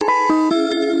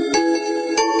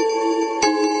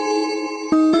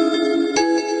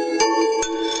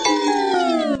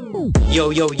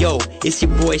Yo, it's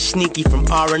your boy Sneaky from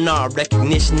R&R,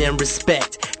 recognition and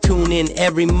respect. Tune in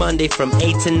every Monday from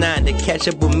 8 to 9 to catch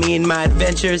up with me and my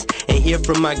adventures and hear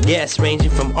from my guests ranging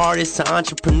from artists to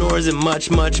entrepreneurs and much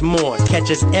more.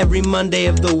 Catch us every Monday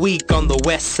of the week on the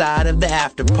west side of the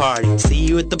after party. See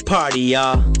you at the party,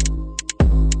 y'all.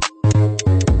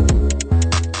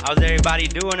 How's everybody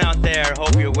doing out there?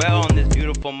 Hope you're well on this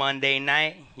beautiful Monday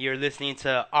night. You're listening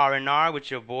to R&R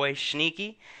with your boy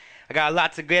Sneaky. I got a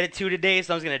lot to get to today,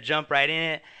 so I'm just going to jump right in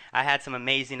it. I had some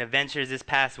amazing adventures this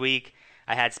past week.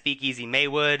 I had Speakeasy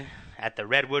Maywood at the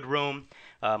Redwood Room,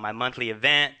 my monthly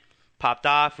event. Popped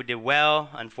off. We did well.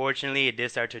 Unfortunately, it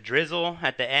did start to drizzle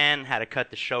at the end. Had to cut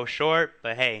the show short,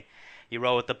 but hey, you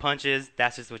roll with the punches.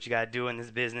 That's just what you got to do in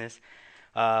this business.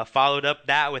 Followed up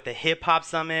that with a hip-hop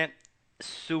summit.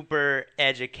 Super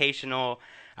educational.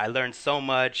 I learned so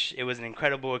much. It was an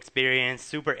incredible experience,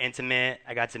 super intimate.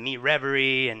 I got to meet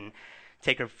Reverie and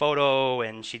take her photo,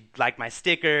 and she liked my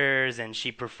stickers, and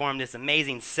she performed this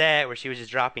amazing set where she was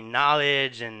just dropping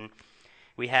knowledge. And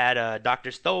we had Dr.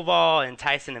 Stovall and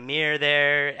Tyson Amir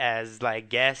there as like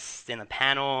guests in a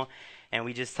panel, and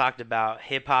we just talked about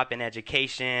hip-hop and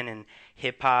education and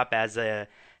hip-hop as a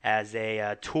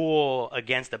tool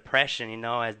against oppression, you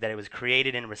know, as that it was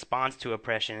created in response to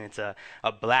oppression. It's a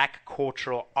black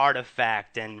cultural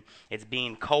artifact, and it's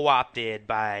being co-opted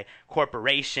by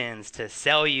corporations to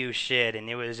sell you shit, and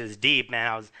it was just deep, man.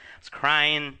 I was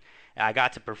crying. I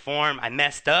got to perform. I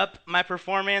messed up my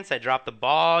performance. I dropped the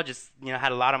ball, just, you know,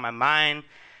 had a lot on my mind,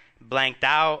 blanked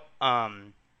out.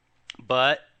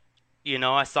 But, you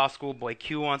know, I saw Schoolboy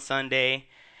Q on Sunday.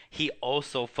 He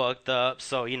also fucked up.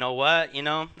 So you know what? You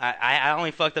know, I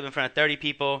only fucked up in front of 30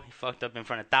 people. He fucked up in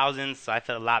front of thousands. So I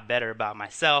felt a lot better about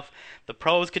myself. The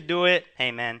pros could do it.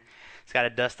 Hey, man, it's got to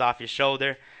dust off your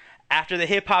shoulder. After the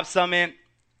hip hop summit,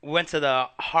 went to the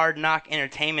Hard Knock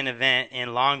Entertainment event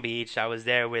in Long Beach. I was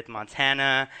there with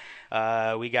Montana.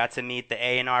 We got to meet the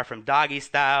A&R from Doggy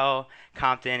Style,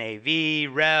 Compton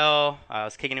AV, Rel. I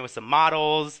was kicking it with some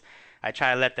models. I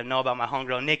try to let them know about my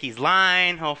homegirl Nikki's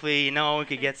line. Hopefully, you know, we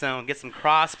could get some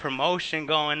cross promotion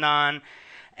going on.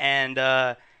 And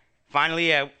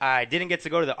finally, I didn't get to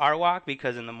go to the art walk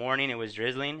because in the morning it was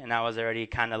drizzling, and I was already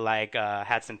kind of like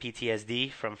had some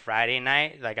PTSD from Friday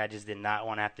night. Like I just did not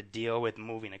want to have to deal with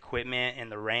moving equipment in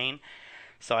the rain.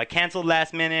 So I canceled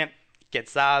last minute.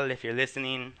 Quetzal, if you're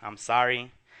listening, I'm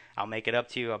sorry. I'll make it up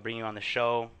to you. I'll bring you on the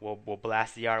show. We'll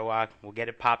blast the art walk. We'll get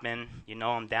it popping. You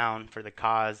know I'm down for the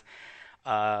cause.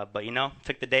 But, you know,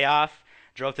 took the day off,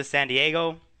 drove to San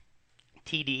Diego.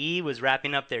 TDE was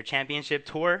wrapping up their championship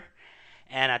tour,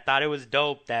 and I thought it was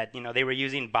dope that, you know, they were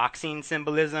using boxing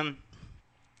symbolism,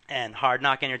 and Hard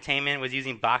Knock Entertainment was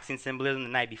using boxing symbolism the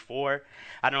night before.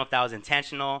 I don't know if that was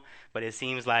intentional, but it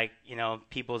seems like, you know,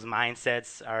 people's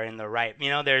mindsets are in the right. You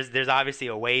know, there's obviously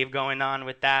a wave going on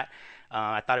with that.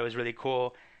 I thought it was really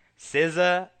cool.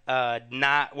 SZA,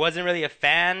 wasn't really a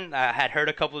fan. I had heard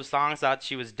a couple of songs, thought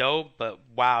she was dope, but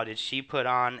wow, did she put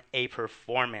on a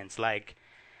performance? Like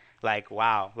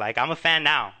wow. Like I'm a fan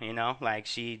now, you know. Like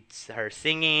her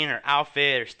singing, her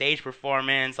outfit, her stage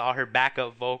performance, all her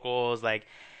backup vocals. Like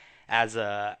as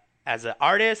an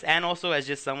artist and also as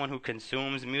just someone who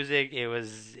consumes music, it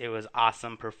was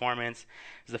awesome performance.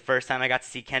 It was the first time I got to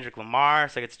see Kendrick Lamar,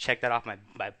 so I get to check that off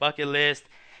my bucket list.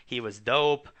 He was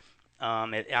dope.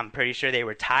 I'm pretty sure they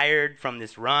were tired from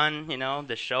this run. You know,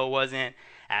 the show wasn't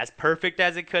as perfect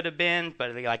as it could have been,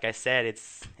 but like I said,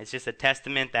 it's just a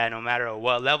testament that no matter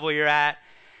what level you're at,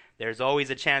 there's always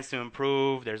a chance to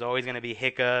improve. There's always going to be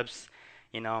hiccups.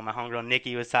 You know, my homegirl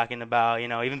Nikki was talking about, you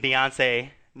know, even Beyonce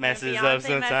messes up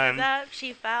sometimes.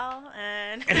 She fell,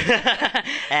 and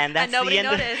and that's nobody the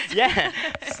end noticed. Yeah.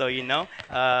 So you know,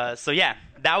 so yeah.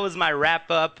 That was my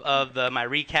wrap-up of my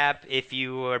recap. If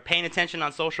you were paying attention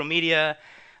on social media,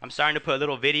 I'm starting to put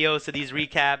little videos to these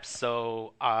recaps.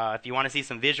 So if you want to see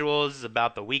some visuals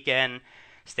about the weekend,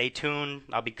 stay tuned.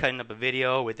 I'll be cutting up a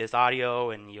video with this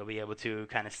audio, and you'll be able to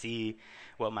kind of see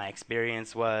what my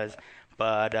experience was.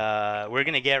 But we're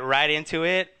going to get right into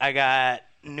it. I got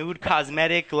Nude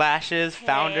Cosmetic Lashes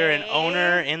founder and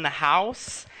owner in the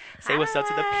house. Say what's up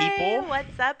to the people.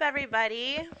 What's up,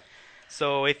 everybody?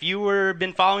 So if you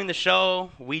been following the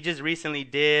show, we just recently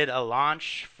did a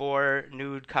launch for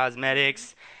Nude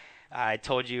Cosmetics. I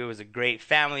told you it was a great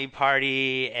family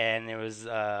party, and it was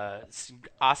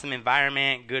awesome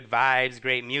environment, good vibes,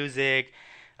 great music.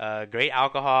 Great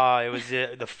alcohol. It was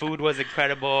the food was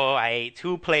incredible. I ate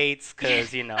 2 plates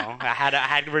because I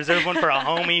had to reserve one for a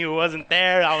homie who wasn't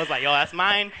there. I was like, yo, that's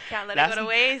mine. Can't let it go to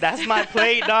waste. That's my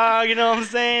plate, dog. You know what I'm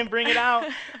saying? Bring it out.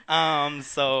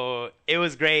 So it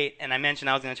was great, and I mentioned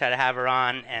I was gonna try to have her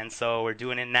on, and so we're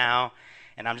doing it now.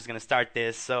 And I'm just gonna start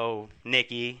this. So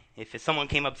Nikki, if someone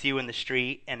came up to you in the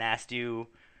street and asked you,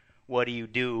 what do you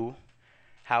do?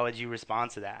 How would you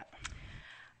respond to that?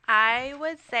 I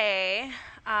would say,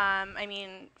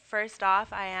 first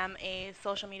off, I am a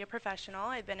social media professional.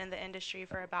 I've been in the industry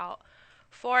for about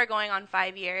 4 going on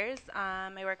 5 years.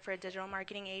 I work for a digital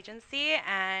marketing agency,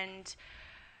 and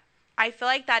I feel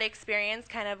like that experience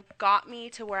kind of got me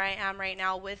to where I am right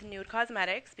now with Nude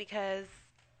Cosmetics because,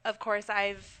 of course,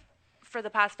 I've, for the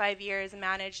past 5 years,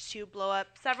 managed to blow up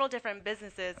several different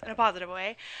businesses in a positive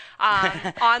way,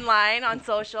 online, on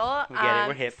social. We get it,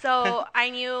 we're hip. So I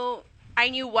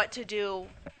knew what to do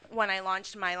when I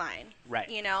launched my line. Right.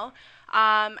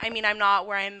 I'm not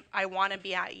where I want to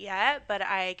be at yet, but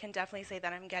I can definitely say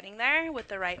that I'm getting there with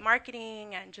the right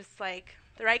marketing and just like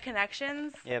the right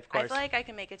connections. Yeah, of course. I feel like I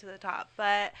can make it to the top.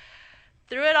 But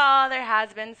through it all, there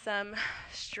has been some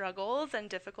struggles and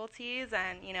difficulties,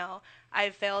 and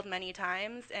I've failed many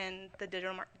times in the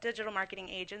digital marketing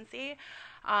agency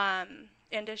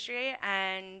industry,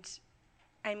 and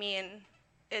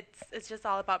it's just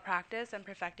all about practice and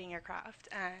perfecting your craft.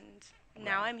 And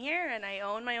now I'm here, and I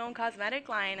own my own cosmetic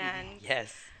line, and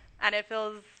yes, and it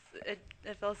feels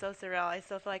so surreal. I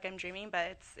still feel like I'm dreaming,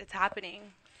 but it's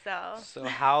happening. So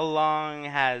how long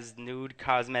has Nude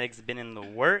Cosmetics been in the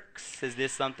works? Is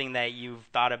this something that you've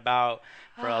thought about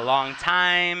for a long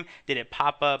time? Did it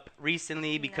pop up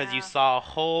recently because you saw a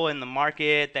hole in the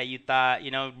market that you thought,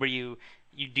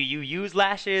 do you use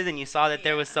lashes and you saw that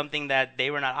there was something that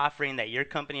they were not offering that your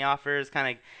company offers?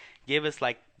 Kind of give us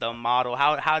like the model.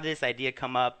 How did this idea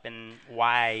come up and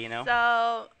why,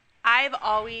 So I've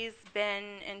always been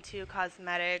into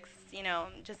cosmetics,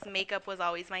 just makeup was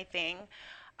always my thing.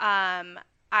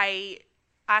 I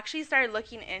actually started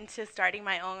looking into starting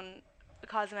my own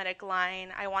cosmetic line,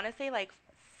 I want to say like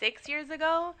 6 years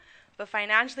ago, but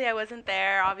financially I wasn't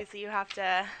there. Obviously you have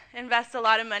to invest a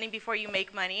lot of money before you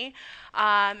make money,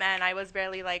 and I was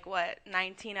barely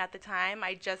 19 at the time.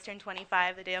 I just turned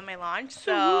 25 the day of my launch,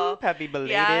 so happy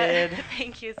belated. Yeah,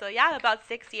 thank you. So yeah, about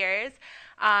 6 years.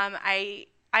 I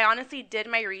honestly did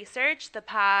my research the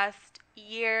past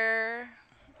year.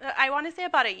 I want to say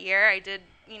about a year. I did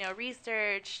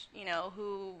research,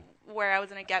 where I was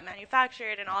going to get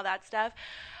manufactured and all that stuff.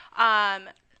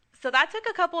 So that took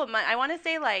a couple of months. I want to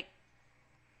say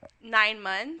 9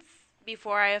 months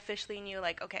before I officially knew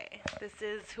okay, this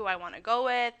is who I want to go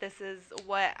with. This is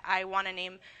what I want to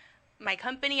name my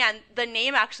company. And the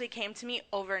name actually came to me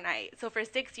overnight. So for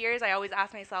 6 years, I always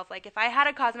asked myself, if I had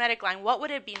a cosmetic line, what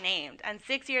would it be named? And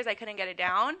 6 years, I couldn't get it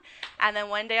down. And then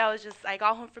one day I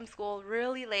got home from school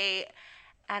really late,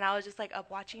 and I was just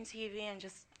up watching TV and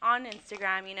just on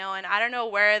Instagram, and I don't know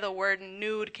where the word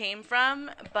nude came from,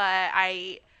 but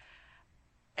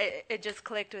it just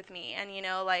clicked with me. And,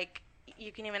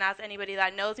 you can even ask anybody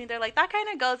that knows me. They're like, that kind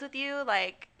of goes with you.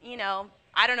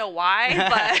 I don't know why,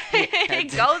 but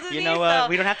it goes with me. So,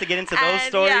 we don't have to get into those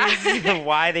stories of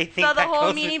why they think so that the whole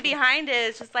goes meaning with behind it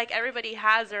is just everybody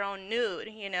has their own nude,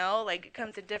 it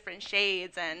comes in different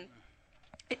shades, and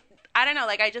I don't know,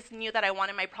 I just knew that I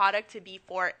wanted my product to be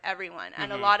for everyone.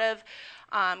 And a lot of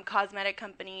cosmetic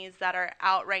companies that are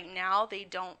out right now, they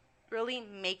don't really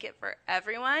make it for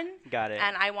everyone. Got it.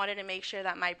 And I wanted to make sure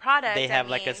that my product, they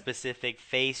have a specific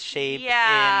face shape in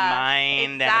exactly.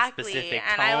 mind, and a specific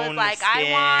tone I was of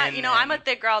skin, I want, I'm a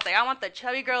thick girl. I want the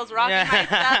chubby girls rocking my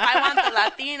stuff. I want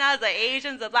the Latinas, the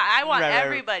Asians, the Black. I want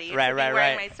everybody to be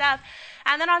wearing my stuff.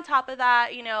 And then on top of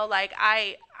that,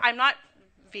 I'm not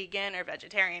vegan or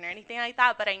vegetarian or anything like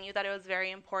that, but I knew that it was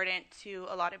very important to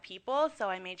a lot of people, so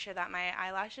I made sure that my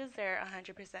eyelashes, they're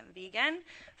 100% vegan,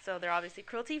 so they're obviously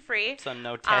cruelty free. So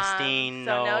no testing,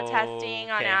 no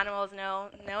testing on animals, no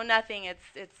nothing.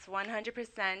 It's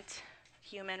 100%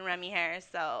 human Remy hair,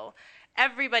 so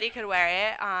everybody could wear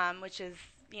it, which is,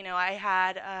 I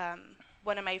had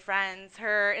one of my friends,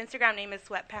 her Instagram name is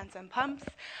Sweatpants and Pumps,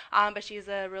 but she's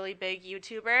a really big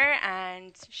YouTuber,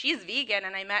 and she's vegan,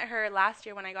 and I met her last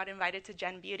year when I got invited to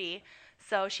Gen Beauty.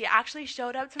 So she actually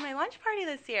showed up to my lunch party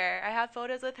this year. I have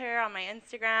photos with her on my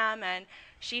Instagram, and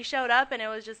she showed up, and it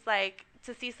was just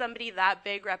to see somebody that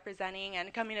big representing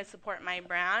and coming to support my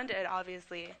brand, it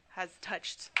obviously has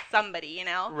touched somebody,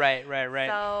 Right.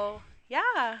 So,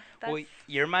 yeah. Well,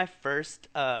 you're my first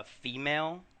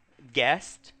female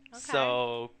guest. Okay.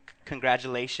 So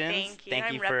congratulations.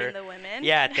 Thank you. I'm repping the women.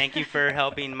 Yeah, thank you for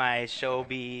helping my show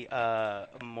be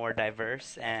more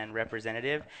diverse and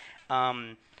representative.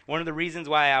 One of the reasons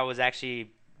why I was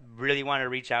actually really wanted to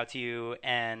reach out to you,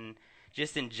 and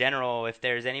just in general, if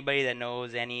there's anybody that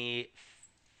knows any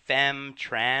femme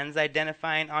trans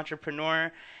identifying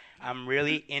entrepreneur, I'm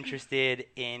really interested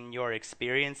in your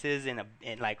experiences in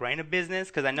like running a business,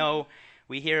 because I know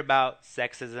we hear about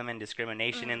sexism and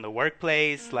discrimination in the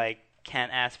workplace, like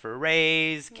can't ask for a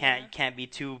raise, can't be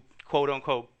too quote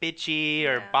unquote bitchy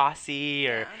or bossy,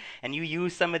 or and you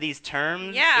use some of these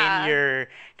terms in your,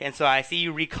 and so I see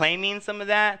you reclaiming some of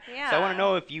that. So I want to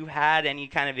know if you had any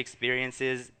kind of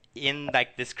experiences in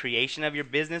like this creation of your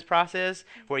business process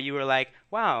where you were like,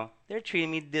 wow, they're treating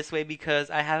me this way because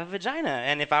I have a vagina,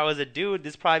 and if I was a dude,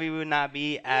 this probably would not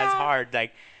be as hard.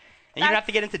 Like, and you don't have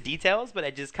to get into details, but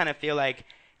I just kind of feel like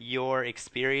your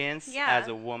experience as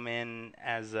a woman,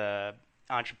 as a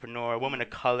entrepreneur, a woman of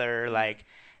color, like,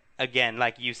 again,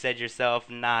 like you said yourself,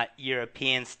 not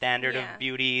European standard of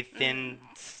beauty, thin,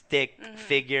 stick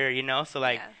figure, you know? So,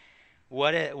 like,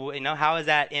 what, how has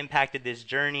that impacted this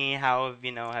journey? How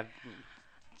have,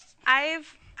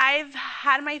 I've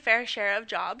had my fair share of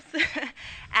jobs,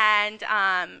 and,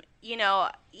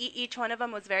 each one of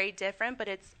them was very different, but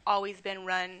it's always been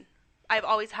run, I've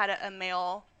always had a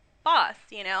male boss,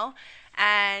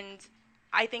 and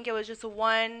I think it was just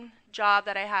one job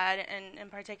that I had in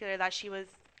particular that she was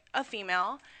a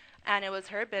female, and it was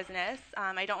her business.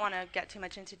 I don't want to get too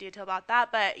much into detail about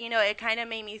that, but it kind of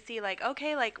made me see, like,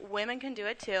 okay, like, women can do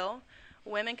it too.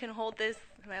 Women can hold this,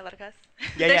 am I allowed to cuss?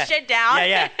 This shit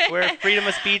down. We're freedom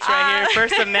of speech right here.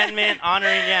 First Amendment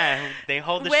honoring, they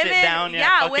hold the shit down.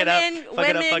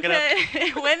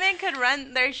 Women could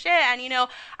run their shit, and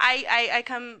I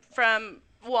come from,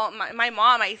 well, my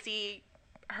mom, I see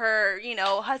her,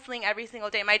 hustling every single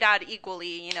day. My dad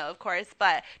equally, of course,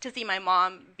 but to see my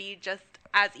mom be just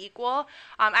as equal.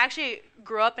 I actually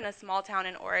grew up in a small town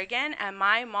in Oregon, and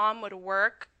my mom would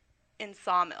work in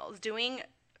sawmills doing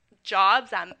jobs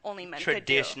that only men could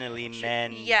do. Traditionally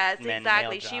men. Yes,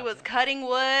 exactly. She was cutting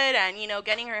wood and,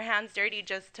 getting her hands dirty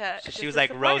just to. She was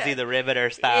like Rosie the Riveter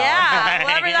style. Yeah,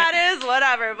 whoever that is,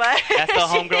 whatever. But that's the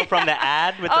homegirl from the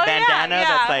ad with the bandana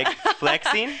that's like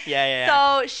flexing.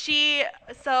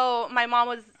 So my mom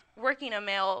was working a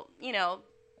male,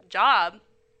 job,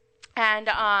 and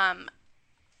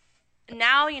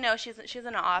now she's in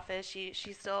an office.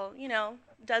 She still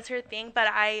does her thing, but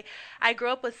I grew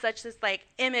up with such this like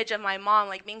image of my mom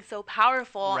like being so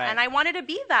powerful, and I wanted to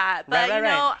be that, but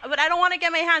but I don't want to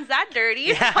get my hands that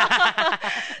dirty.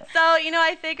 So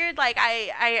I figured like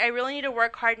I really need to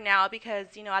work hard now, because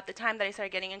at the time that I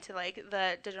started getting into like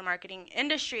the digital marketing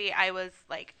industry, I was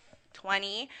like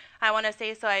 20, I want to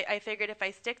say. So I figured if I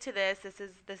stick to this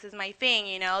is my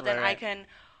thing, then I can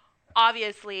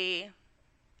obviously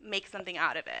make something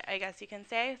out of it, I guess you can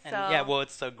say. So well,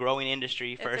 it's a growing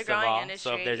industry, first of all.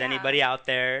 So if there's anybody out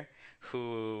there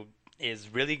who is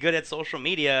really good at social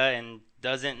media and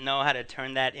doesn't know how to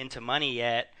turn that into money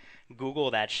yet,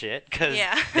 Google that shit, because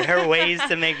there are ways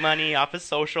to make money off of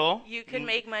social. You can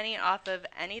make money off of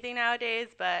anything nowadays,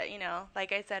 but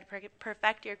like I said,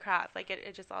 perfect your craft. Like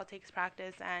it just all takes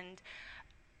practice, and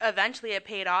eventually it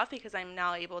paid off because I'm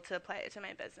now able to apply it to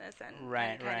my business and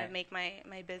kind of make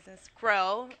my business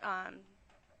grow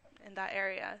in that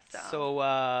area. So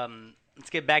let's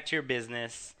get back to your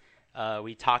business.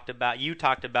 You talked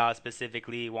about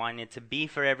specifically wanting it to be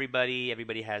for everybody.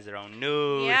 Everybody has their own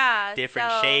nude,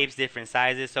 different shapes, different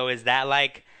sizes. So is that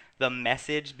like the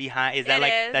message behind? Is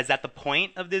that the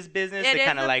point of this business, to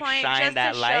kind of like shine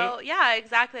that light? Yeah,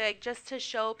 exactly. Like just to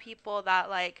show people that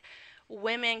like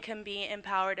women can be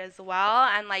empowered as well,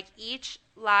 and like each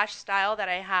lash style that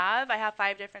I have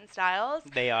 5 different styles.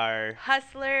 They are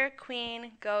hustler,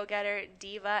 queen, go-getter,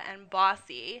 diva, and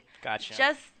bossy. Gotcha.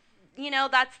 Just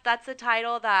that's a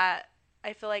title that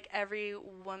I feel like every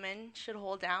woman should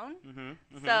hold down.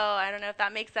 So I don't know if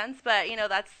that makes sense, but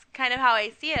that's kind of how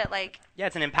I see it. Like,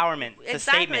 it's an empowerment. It's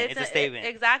a statement. It's a statement.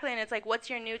 Exactly. And it's like, what's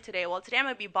your nude today? Well, today I'm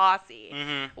gonna be bossy.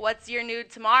 What's your nude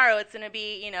tomorrow? It's gonna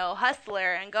be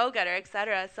hustler and go-getter,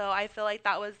 etc. So I feel like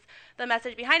that was the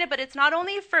message behind it. But it's not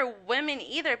only for women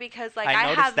either, because like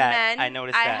I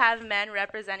have men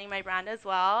representing my brand as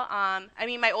well. I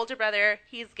mean, my older brother,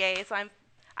 he's gay, so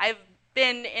I've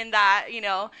been in that,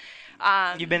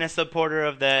 you've been a supporter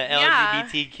of the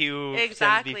LGBTQ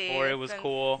since before it was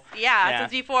cool.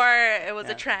 Since before it was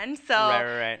a trend. So,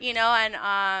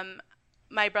 and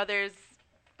my brother's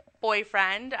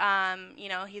boyfriend,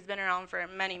 he's been around for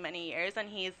many, many years, and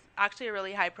he's actually a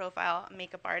really high-profile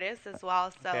makeup artist as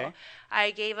well. So Okay.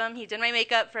 I gave him, he did my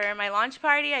makeup for my launch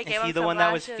party. I gave him Is he the some one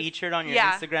that was lashes. featured on your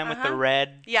Yeah, Instagram with the uh-huh.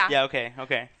 red? Yeah. Yeah, okay,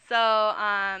 okay. So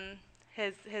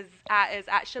his at is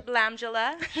at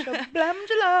Shablamjula.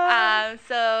 Shablamjula.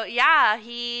 So yeah,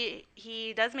 he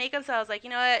does makeup. So I was like, you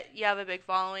know what, you have a big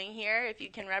following here. If you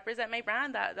can represent my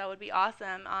brand, that would be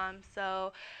awesome.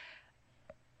 So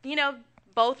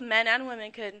both men and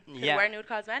women could Yeah. wear nude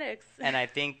cosmetics. And I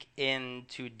think in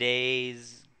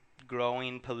today's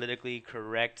growing politically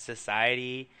correct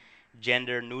society,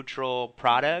 gender neutral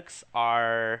products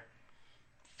are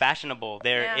fashionable.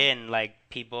 They're Yeah. in. Like,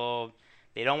 people,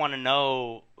 they don't want to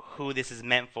know who this is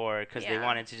meant for because they Yeah.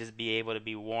 want it to just be able to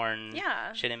be worn.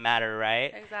 Yeah. Shouldn't matter,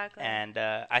 right? Exactly. And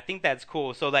I think that's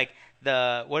cool. So, like,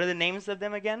 what are the names of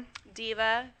them again?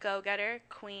 Diva, Go-Getter,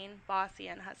 Queen, Bossy,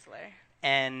 and Hustler.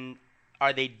 And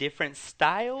are they different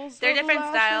styles? They're of different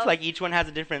lashes? styles. Like, each one has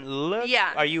a different look?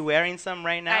 Yeah. Are you wearing some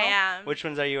right now? I am. Which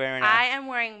ones are you wearing now? I am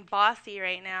wearing Bossy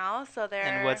right now, so they're.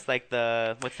 And what's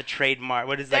the trademark?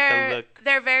 What is like the look?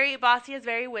 They're very Bossy is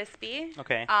very wispy.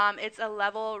 Okay. It's a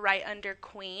level right under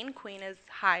Queen. Queen is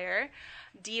higher.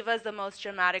 Diva is the most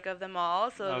dramatic of them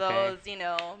all. So Okay.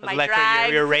 those, my like for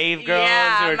drags, your rave girls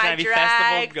yeah, who are my trying to be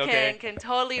drags festival? Okay. can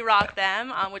totally rock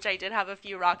them, which I did have a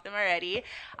few rock them already.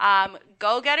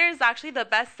 Go-Getter is actually the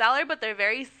best seller, but they're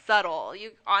very subtle.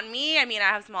 On me, I mean, I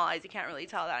have small eyes. You can't really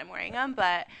tell that I'm wearing them,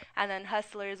 and then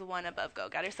Hustler is one above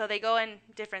Go-Getter. So they go in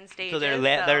different stages. So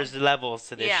there's levels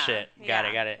to this shit. Got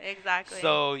it. Exactly.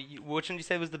 So which one did you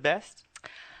say was the best?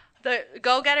 The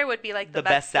Go-Getter would be like the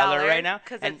best seller right now?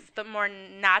 because And- it's the more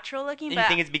natural looking. And But you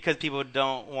think it's because people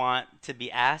don't want to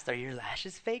be asked, are your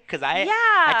lashes fake? Because I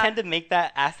Yeah. tend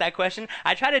to ask that question.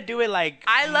 I try to do it like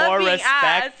I love more being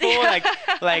asked.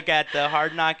 respectful, like at the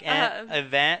Hard Knock Uh-huh.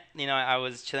 event. I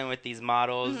was chilling with these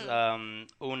models.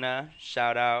 Mm-hmm. Una,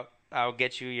 shout out. I'll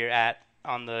get you your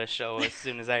on the show as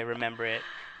soon as I remember it.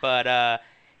 But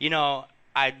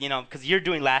because you're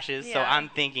doing lashes, so Yeah. I'm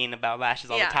thinking about lashes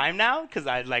all Yeah. the time now. Because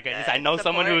I know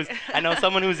someone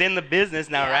support. who's in the business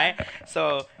now, Yeah. right?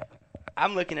 So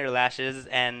I'm looking at her lashes,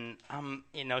 and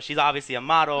she's obviously a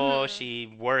model. Mm-hmm. She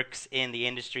works in the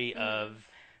industry of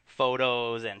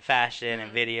photos and fashion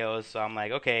and videos. So I'm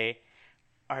like, okay,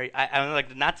 I'm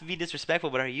like, not to be disrespectful,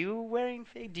 but are you wearing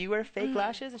fake? Do you wear fake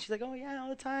lashes? And she's like, oh yeah, all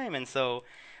the time. And so,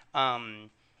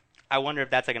 I wonder if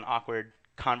that's like an awkward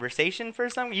conversation for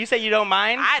some. You say you don't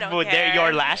mind. I don't Well, care. they're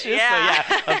your lashes. Yeah.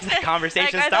 So yeah, a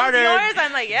conversation like, starter. Are those yours?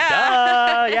 I'm like, yeah.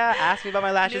 Duh, yeah. Ask me about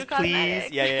my lashes, New please.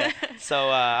 cosmetics. Yeah. So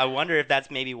I wonder if that's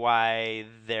maybe why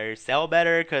they sell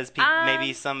better, because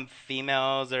maybe some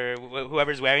females or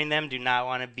whoever's wearing them do not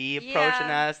want to be approaching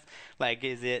Yeah. us. Like,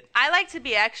 is it? I like to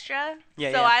be extra,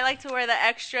 Yeah, so yeah. I like to wear the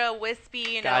extra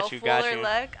wispy, Got you. fuller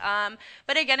look.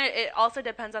 But again, it also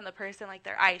depends on the person, like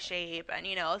their eye shape, and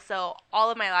so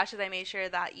all of my lashes, I made sure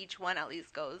that each one at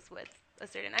least goes with a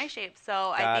certain eye shape.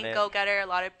 So I Got think it. Go-Getter, a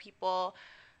lot of people,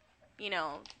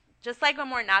 just like a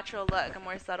more natural look, a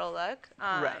more subtle look.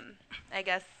 Right. I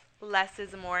guess less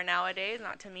is more nowadays,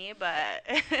 not to me, but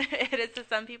it is to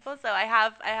some people. So I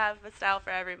have a style for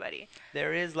everybody.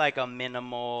 There is like a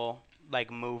minimal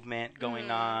movement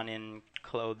going on in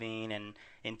clothing and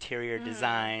interior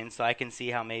design, so I can see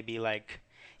how maybe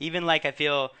even I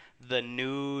feel the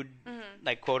nude,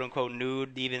 like quote unquote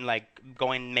nude, even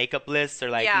going makeupless or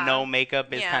Yeah. no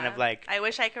makeup is kind of like. I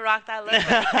wish I could rock that look,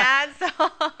 but I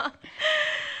can't.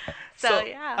 So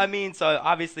yeah. I mean, so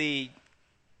obviously,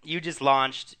 you just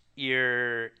launched.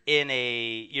 You're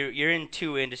in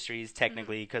two industries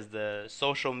technically, because the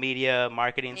social media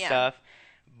marketing Yeah. stuff,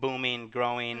 booming,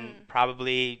 growing.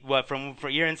 Probably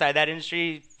you're inside that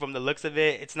industry. From the looks of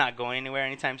it, it's not going anywhere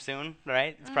anytime soon,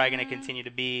 right? It's probably going to continue to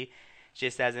be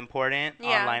just as important.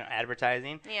 Yeah. Online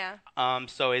advertising. Yeah.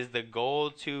 So is the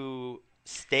goal to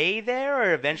stay there,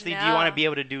 or eventually do you want to No. be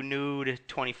able to do nude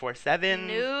 24/7?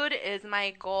 Nude is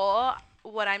my goal.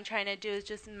 What I'm trying to do is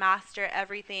just master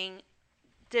everything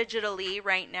digitally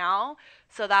right now,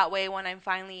 so that way when I'm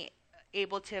finally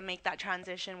able to make that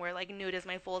transition where nude is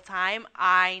my full time,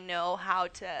 I know how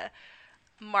to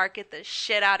market the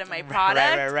shit out of my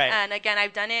product. Right. And again,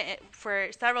 I've done it for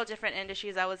several different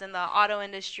industries. I was in the auto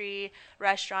industry,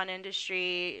 restaurant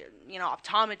industry,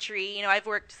 optometry. I've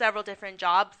worked several different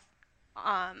jobs,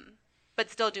 but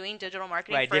still doing digital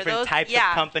marketing Right, for different those. types of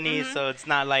companies, so it's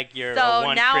not like you're a So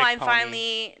one now trick I'm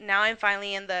pony.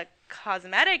 finally in the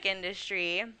cosmetic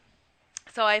industry.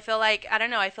 So I feel like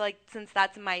since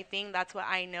that's my thing, that's what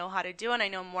I know how to do and I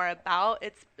know more about.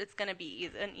 It's gonna be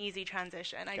an easy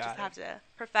transition. I Got just it. have to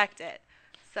perfect it.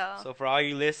 So for all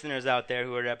you listeners out there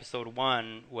who heard episode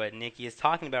 1, what Nikki is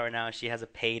talking about right now, she has a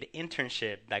paid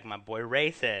internship. Like my boy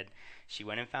Ray said, she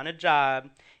went and found a job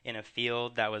in a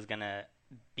field that was going to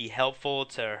be helpful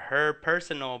to her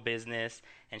personal business,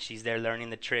 and she's there learning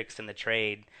the tricks and the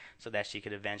trade so that she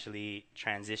could eventually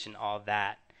transition all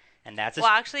that. And that's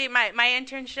actually my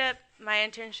internship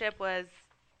was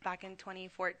back in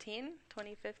 2014,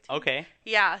 2015. Okay.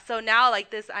 Yeah, so now like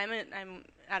this I'm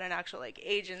at an actual like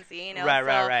agency, you know.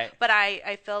 Right. But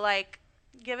I feel like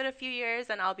give it a few years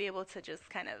and I'll be able to just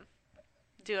kind of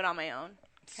do it on my own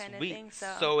kind of thing.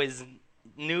 So is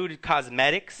Nude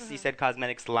Cosmetics, you said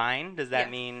cosmetics line, does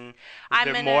that mean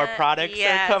more products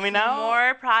are coming out?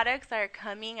 More products are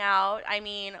coming out. I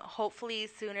mean, hopefully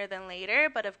sooner than later,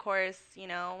 but of course, you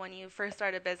know, when you first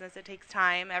start a business, it takes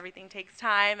time. Everything takes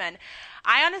time, and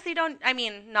I honestly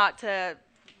not to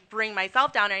bring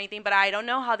myself down or anything, but I don't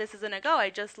know how this is going to go. I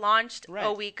just launched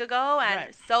a week ago,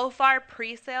 and so far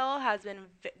pre-sale has been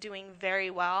doing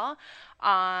very well.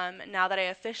 Now that I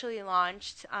officially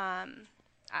launched, I'm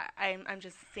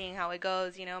just seeing how it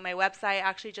goes. You know, my website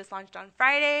actually just launched on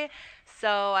Friday,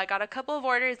 so I got a couple of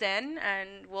orders in,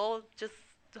 and we'll just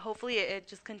hopefully it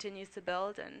just continues to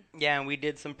build. And we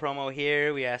did some promo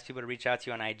here. We asked people to reach out to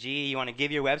you on IG. You want to give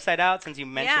your website out since you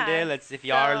mentioned it? If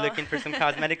y'all are looking for some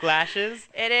cosmetic lashes.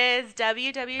 It is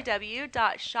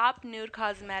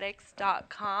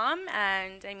www.shopnudecosmetics.com,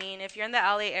 and I mean, if you're in the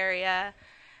LA area,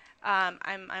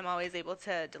 I'm always able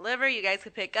to deliver. You guys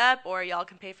can pick up, or y'all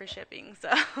can pay for shipping. So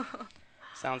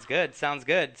Sounds good.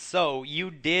 So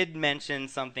you did mention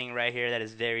something right here that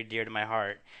is very dear to my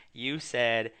heart. You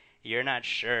said you're not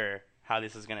sure how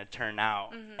this is going to turn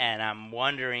out, and I'm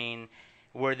wondering,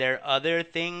 were there other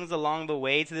things along the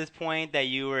way to this point that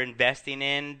you were investing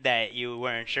in that you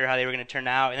weren't sure how they were going to turn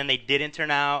out, and then they didn't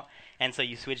turn out, and so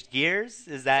you switched gears?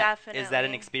 Is that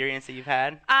an experience that you've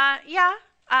had? Yeah.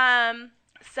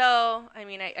 So, I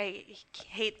mean, I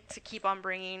hate to keep on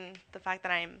bringing the fact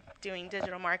that I'm doing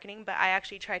digital marketing, but I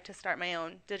actually tried to start my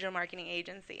own digital marketing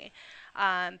agency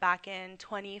back in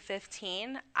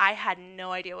 2015. I had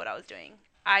no idea what I was doing.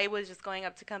 I was just going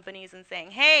up to companies and saying,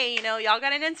 hey, you know, y'all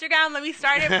got an Instagram, let me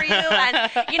start it for you.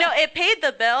 And, you know, it paid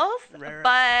the bills,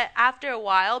 but after a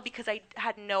while, because I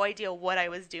had no idea what I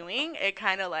was doing, it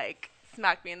kind of like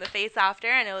smacked me in the face after,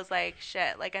 and it was like,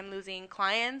 shit, like I'm losing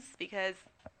clients because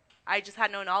I just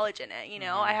had no knowledge in it, you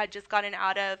know. I had just gotten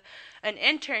out of an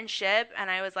internship, and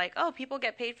I was like, oh, people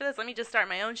get paid for this. Let me just start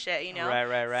my own shit, you know.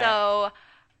 Right. So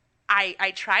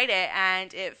I tried it,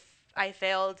 and I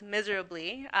failed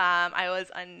miserably. I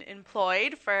was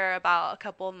unemployed for about a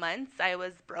couple of months. I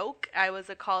was broke. I was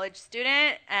a college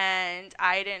student, and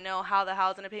I didn't know how the hell I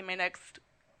was going to pay my next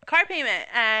car payment.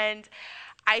 And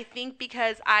I think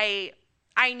because I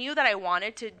knew that I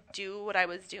wanted to do what I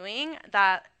was doing,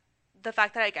 that the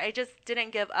fact that I just didn't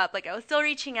give up. Like I was still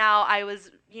reaching out. I was,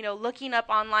 you know, looking up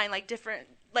online, like different,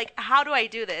 like how do I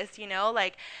do this, you know?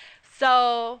 Like,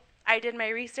 so I did my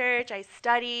research, I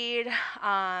studied,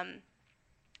 and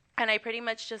I pretty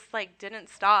much just like didn't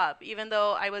stop. Even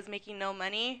though I was making no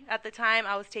money at the time,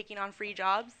 I was taking on free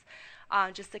jobs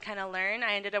just to kind of learn.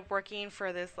 I ended up working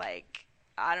for this like,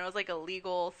 I don't know, it was like a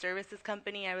legal services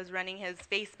company. I was running his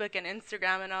Facebook and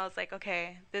Instagram, and I was like,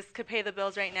 okay, this could pay the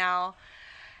bills right now.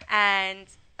 And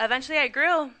eventually I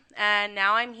grew, and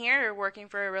now I'm here working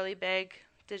for a really big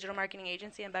digital marketing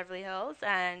agency in Beverly Hills.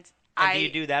 And do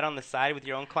you do that on the side with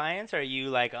your own clients, or are you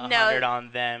like 100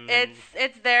 on them?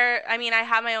 It's there. I mean, I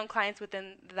have my own clients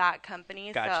within that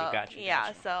company. Got you.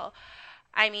 So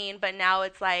I mean, but now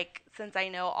it's like, since I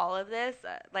know all of this,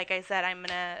 like I said, I'm going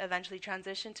to eventually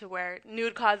transition to where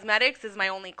Nude Cosmetics is my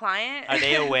only client. Are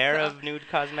they aware of Nude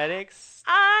Cosmetics?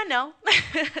 No.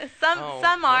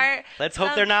 Some are. Let's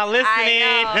hope they're not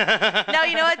listening. No,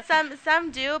 you know what?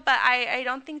 Some do, but I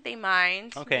don't think they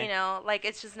mind. Okay. You know, like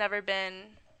it's just never been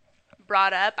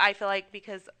brought up. I feel like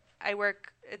because I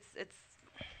work, it's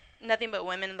nothing but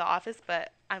women in the office,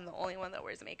 but I'm the only one that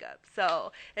wears makeup.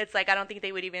 So it's like I don't think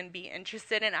they would even be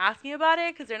interested in asking about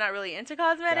it because they're not really into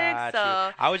cosmetics.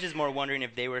 So I was just more wondering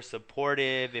if they were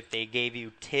supportive, if they gave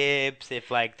you tips,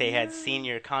 if like they had seen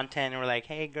your content and were like,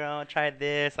 "Hey, girl, try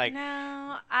this." Like,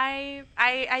 no, I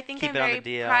think I'm very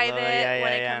private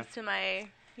when it comes to my,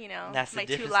 you know, that's my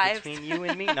the two lives. between you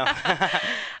and me. No.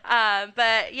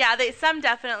 But yeah, some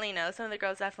definitely know. Some of the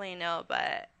girls definitely know.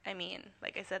 But I mean,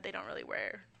 like I said, they don't really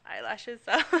wear eyelashes.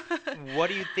 So. What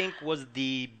do you think was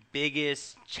the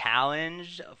biggest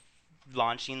challenge of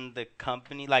launching the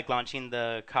company, like launching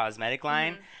the cosmetic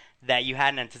line, that you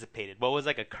hadn't anticipated? What was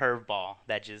like a curveball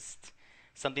that just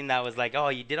something that was like, oh,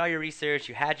 you did all your research,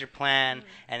 you had your plan, Mm-hmm.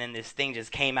 and then this thing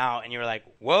just came out, and you were like,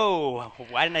 whoa,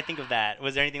 why didn't I think of that?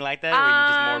 Was there anything like that, or were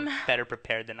you just more better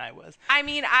prepared than I was? I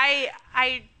mean,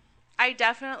 I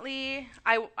definitely,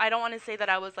 I don't want to say that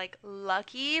I was like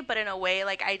lucky, but in a way,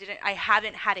 like I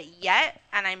haven't had it yet,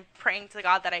 and I'm praying to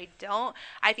God that I don't.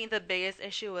 I think the biggest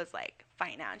issue was like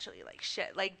financially, like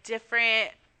shit, like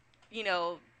different, you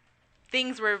know,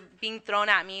 things were being thrown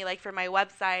at me, like for my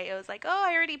website. It was like, oh,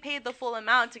 I already paid the full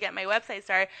amount to get my website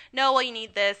started. No, well, you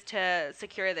need this to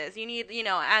secure this. You need, you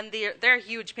know, and they're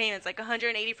huge payments, like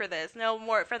 180 for this, no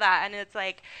more for that. And it's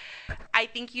like, I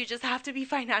think you just have to be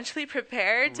financially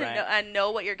prepared to know and know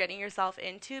what you're getting yourself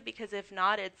into, because if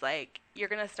not, it's like you're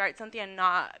gonna start something and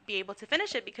not be able to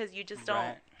finish it because you just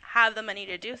don't have the money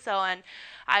to do so. And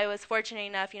I was fortunate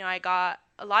enough, you know, I got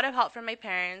a lot of help from my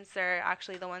parents. They're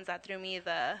actually the ones that threw me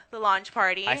the launch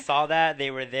party. I saw that. They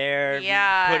were there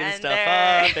putting stuff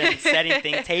up and setting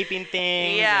things, taping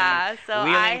things. Yeah, so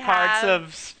wheeling carts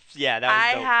of, that was dope.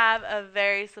 I have a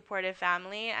very supportive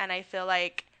family, and I feel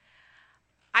like,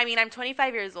 I mean, I'm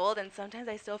 25 years old, and sometimes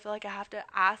I still feel like I have to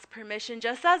ask permission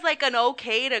just as, like, an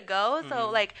okay to go. Mm-hmm.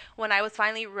 So, like, when I was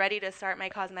finally ready to start my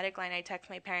cosmetic line, I text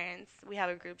my parents. We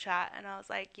have a group chat, and I was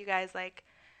like, you guys, like,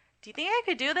 do you think I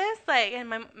could do this? Like,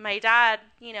 and my dad,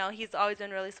 you know, he's always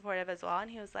been really supportive as well, and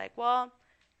he was like, well,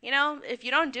 you know, if you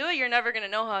don't do it, you're never going to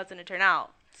know how it's going to turn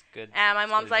out. It's good. And my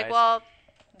mom's like, well,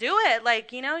 do it.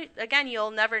 Like, you know, again, you'll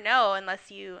never know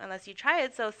unless you try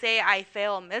it. So say I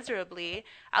fail miserably,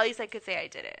 at least I could say I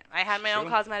did it. I had my own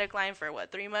cosmetic line for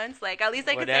 3 months? Like, at least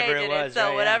I could say I did it.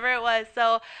 So whatever it was.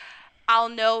 So I'll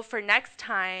know for next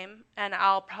time, and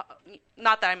I'll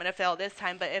not that I'm going to fail this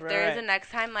time, but if there is a next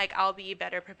time, like, I'll be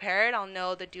better prepared. I'll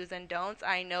know the do's and don'ts.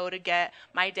 I know to get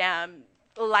my damn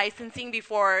licensing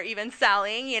before even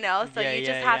selling, you know. So you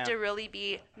just have to really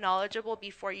be knowledgeable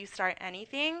before you start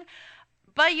anything.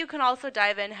 But you can also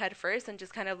dive in head first and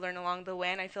just kind of learn along the way.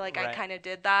 And I feel like I kind of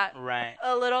did that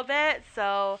a little bit.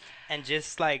 So, and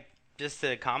just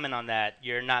to comment on that,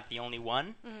 you're not the only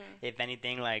one. Mm-hmm. If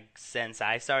anything, like, since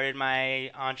I started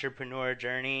my entrepreneur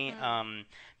journey,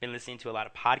 been listening to a lot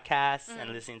of podcasts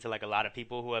and listening to, like, a lot of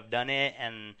people who have done it,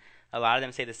 and a lot of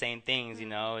them say the same things, you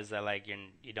know, is that, like,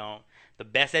 you don't, the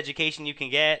best education you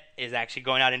can get is actually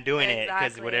going out and doing it,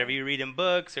 because whatever you read in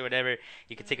books or whatever,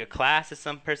 you could take a class if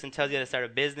some person tells you to start a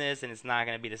business, and it's not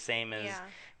going to be the same as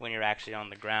when you're actually on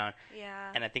the ground.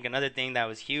 Yeah. And I think another thing that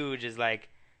was huge is, like,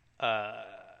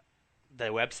 the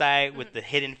website with the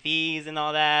hidden fees and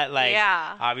all that. Like,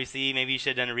 obviously, maybe you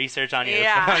should have done research on your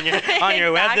on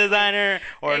your web designer,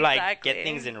 or like get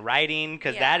things in writing,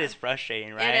 because that is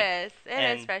frustrating, right?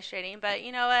 It is frustrating, but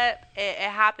you know what? It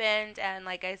happened, and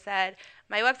like I said,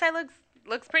 my website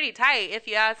looks pretty tight. If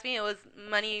you ask me, it was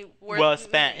money well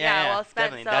spent. Well spent.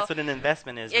 Definitely. So, that's what an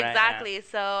investment is, right? Exactly.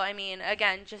 So I mean,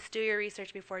 again, just do your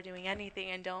research before doing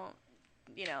anything, and don't,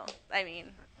 you know, I mean,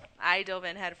 I dove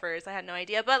in head first. I had no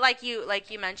idea. But like you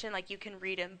mentioned, like, you can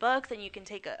read in books and you can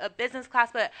take a business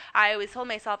class. But I always told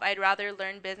myself I'd rather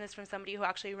learn business from somebody who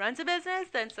actually runs a business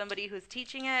than somebody who's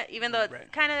teaching it, even though it's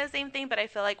kind of the same thing. But I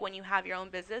feel like when you have your own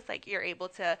business, like, you're able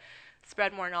to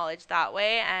spread more knowledge that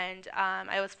way. And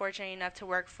I was fortunate enough to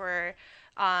work for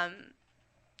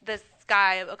this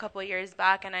guy a couple of years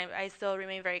back, and I still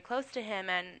remain very close to him.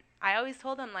 And I always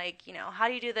told him, like, you know, how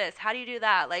do you do this? How do you do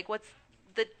that? Like, what's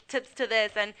the tips to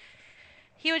this? And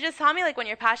he would just tell me, like, when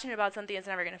you're passionate about something, it's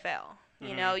never going to fail.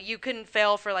 You know, you can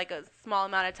fail for, like, a small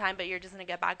amount of time, but you're just going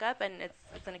to get back up, and it's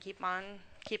going to keep on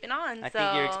keeping on. I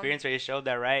think your experience already showed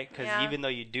that, right? Because even though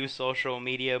you do social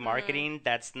media marketing,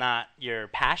 that's not your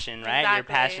passion, right? Your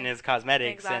passion is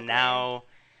cosmetics, and now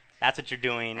that's what you're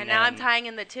doing. And now I'm tying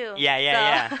in the two.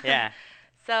 Yeah.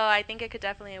 So I think it could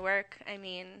definitely work. I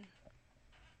mean,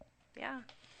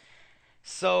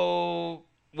 So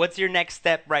what's your next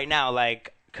step right now?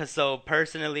 Like, so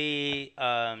personally,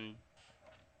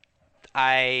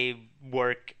 I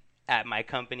work at my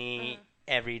company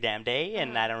every damn day,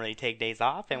 and I don't really take days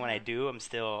off. And when I do, I'm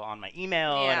still on my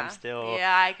email, and I'm still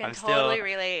I can totally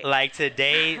relate. Like,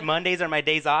 today, Mondays are my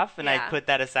days off, and I put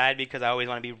that aside because I always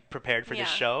want to be prepared for the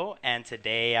show. And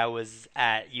today I was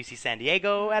at UC San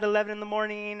Diego at 11 in the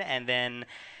morning, and then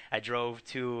I drove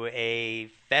to a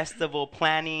festival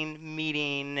planning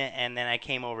meeting, and then I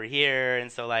came over here.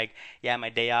 And so, like, my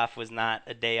day off was not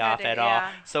a day off at all.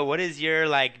 So what does your,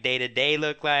 like, day-to-day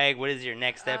look like? What is your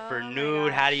next step for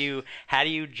Nude? How do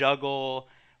you juggle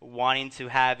wanting to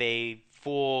have a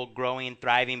full, growing,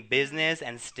 thriving business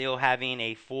and still having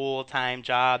a full-time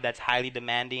job that's highly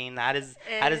demanding? How does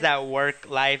that work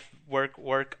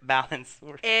balance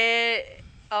work?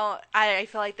 I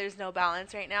feel like there's no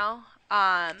balance right now.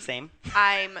 Same.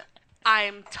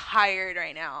 I'm tired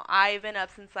right now. I've been up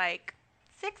since like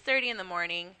 6:30 in the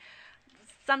morning,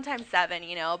 sometimes 7,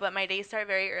 but my days start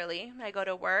very early. I go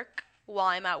to work. While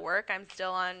I'm at work, I'm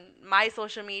still on my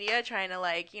social media trying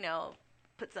to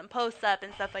put some posts up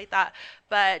and stuff like that.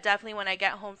 But definitely when I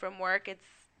get home from work, it's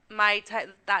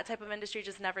that type of industry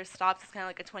just never stops. It's kind of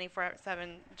like a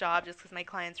 24/7 job just because my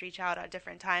clients reach out at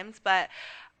different times. But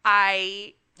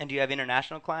And do you have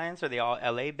international clients? Are they all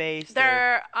LA based?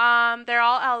 they're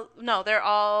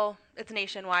all it's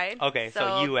nationwide. Okay,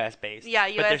 so US based. Yeah,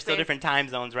 US But they're still based. different time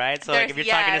zones, right? So like if you're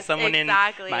talking to someone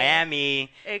exactly. in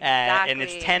Miami and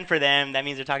it's 10 for them, that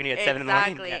means they're talking to you at 7 in the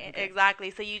morning. Yeah, okay.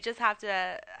 Exactly. So you just have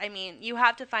to, you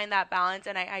have to find that balance,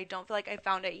 and I don't feel like I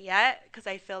found it yet, because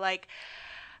I feel like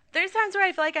there's times where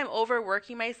I feel like I'm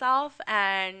overworking myself,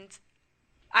 and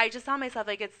I just tell myself,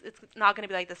 like, it's not going to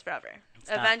be like this forever.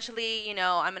 Eventually,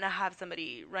 I'm going to have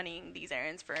somebody running these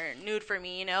errands for Nude for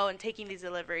me, and taking these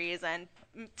deliveries and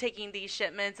taking these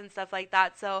shipments and stuff like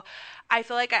that. So I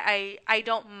feel like I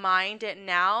don't mind it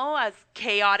now, as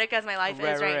chaotic as my life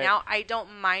is right now. I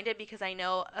don't mind it because I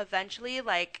know eventually,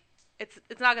 like, it's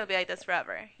not going to be like this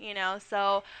forever,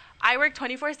 So I work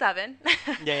 24/7.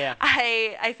 Yeah.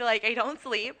 I feel like I don't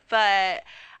sleep, but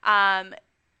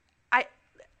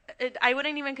I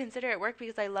wouldn't even consider it work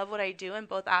because I love what I do in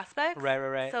both aspects.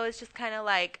 Right. So it's just kind of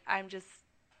like I'm just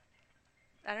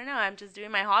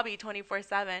doing my hobby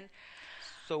 24/7.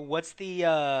 So what's the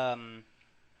I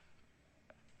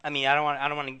don't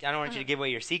want you to give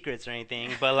away your secrets or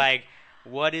anything, but like,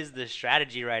 what is the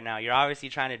strategy right now? You're obviously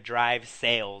trying to drive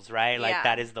sales, right? Like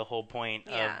that is the whole point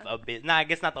of a business. No, I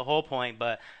guess not the whole point,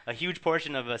 but a huge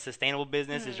portion of a sustainable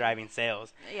business is driving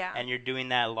sales. Yeah. And you're doing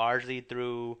that largely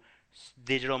through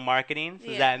digital marketing. So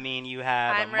does that mean you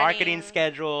have a marketing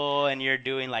schedule and you're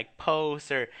doing like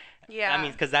posts or? Yeah. I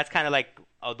mean, because that's kind of like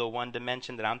the one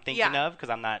dimension that I'm thinking of, because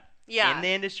I'm not in the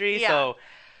industry. So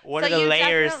what are the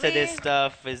layers to this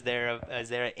stuff? Is there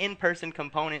an in-person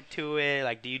component to it?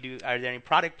 Like, are there any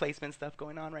product placement stuff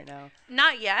going on right now?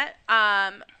 Not yet.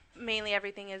 Mainly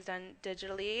everything is done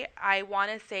digitally. I want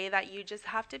to say that you just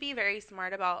have to be very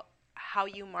smart about how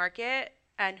you market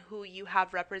and who you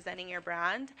have representing your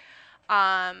brand.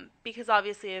 Because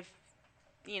obviously if,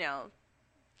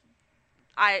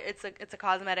 it's a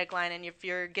cosmetic line, and if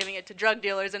you're giving it to drug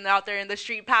dealers and they're out there in the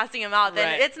street passing them out,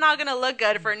 then it's not going to look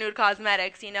good for Nude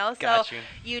Cosmetics, So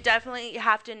you definitely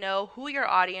have to know who your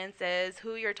audience is,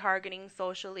 who you're targeting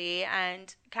socially,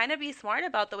 and kind of be smart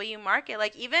about the way you market.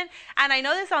 Like, even, and I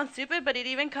know this sounds stupid, but it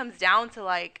even comes down to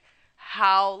like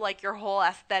how like your whole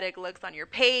aesthetic looks on your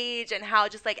page, and how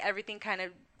just like everything kind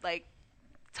of like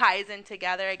ties in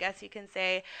together, I guess you can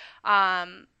say.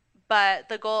 But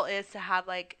the goal is to have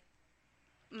like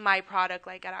my product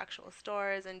like at actual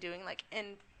stores and doing like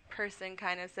in-person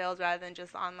kind of sales rather than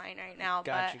just online right now.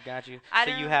 Got you.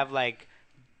 So you have like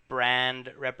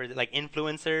brand like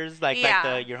influencers, like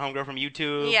your homegirl from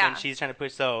YouTube, and she's trying to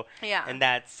push. So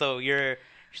you're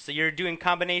doing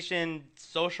combination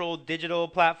social digital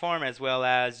platform as well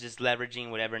as just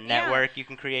leveraging whatever network you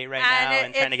can create right now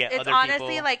and trying to get other people. It's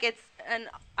honestly and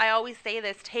I always say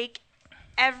this: take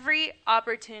every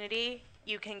opportunity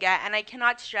you can get, and I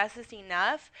cannot stress this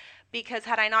enough, because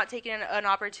had I not taken an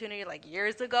opportunity like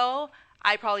years ago,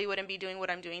 I probably wouldn't be doing what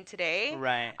I'm doing today.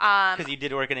 Right. Because you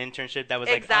did work an internship that was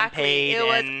like unpaid. It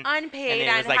was unpaid,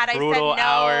 and like had I said brutal no,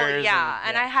 hours.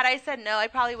 Had I said no, I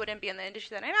probably wouldn't be in the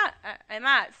industry that I'm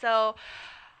at. So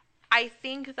I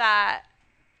think that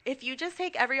if you just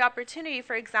take every opportunity,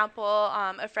 for example,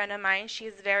 a friend of mine,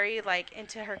 she's very like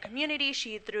into her community.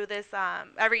 She threw this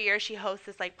every year she hosts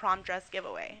this like prom dress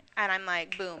giveaway, and I'm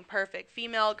like, boom, perfect.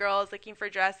 Female girls looking for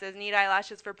dresses, need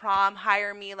eyelashes for prom,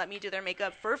 hire me, let me do their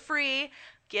makeup for free,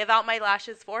 give out my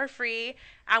lashes for free,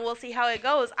 and we'll see how it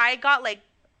goes. I got like,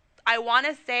 I want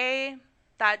to say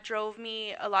that drove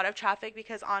me a lot of traffic,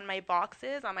 because on my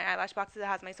eyelash boxes, it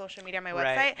has my social media, my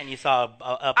website. And you saw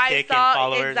a uptick in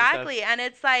followers. Exactly. And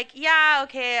it's like,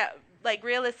 okay, like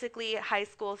realistically, high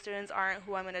school students aren't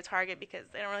who I'm going to target, because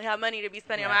they don't really have money to be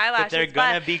spending on my eyelashes. But they're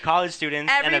going to be college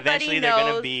students, and eventually they're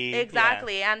going to be.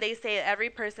 Exactly. Yeah. And they say every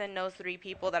person knows 3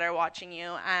 people that are watching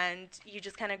you, and you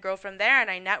just kind of grow from there. And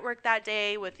I networked that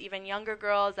day with even younger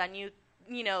girls that knew,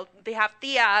 they have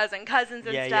tias and cousins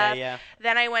and stuff. Yeah.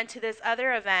 Then I went to this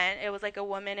other event. It was like a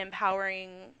woman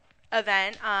empowering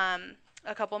event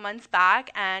a couple months back,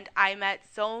 and I met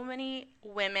so many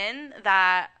women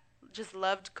that just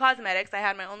loved cosmetics. I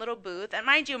had my own little booth, and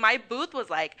mind you, my booth was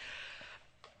like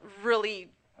really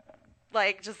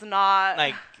like just not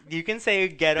Like, you can say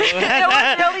ghetto. It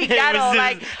was really ghetto. It was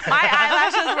Like my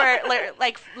eyelashes were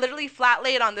like literally flat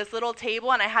laid on this little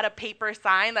table, and I had a paper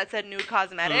sign that said Nude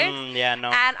Cosmetics. Yeah, no.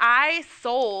 And I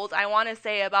sold, I want to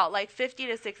say, about like 50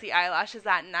 to 60 eyelashes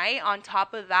that night. On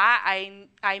top of that,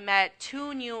 I met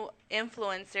 2 new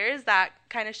influencers that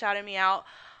kind of shouted me out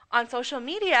on social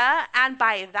media, and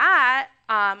by that,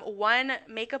 one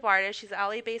makeup artist, she's an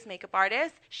LA-based makeup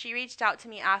artist, she reached out to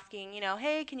me asking,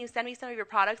 hey, can you send me some of your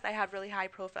products? I have really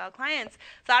high-profile clients.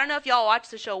 So I don't know if y'all watch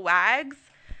the show Wags.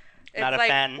 Not a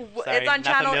fan. Sorry, it's on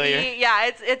Channel familiar. E.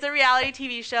 Yeah, it's a reality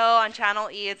TV show on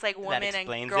Channel E. It's like women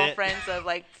and girlfriends of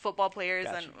like football players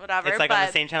and whatever. It's like on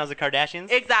the same channel as the Kardashians?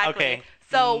 Exactly. Okay.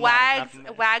 So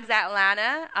Wags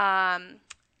Atlanta.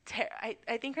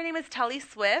 I think her name is Telly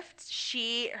Swift.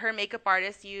 Her makeup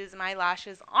artist used my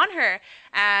lashes on her,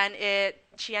 and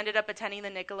she ended up attending the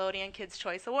Nickelodeon Kids'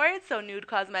 Choice Awards. So Nude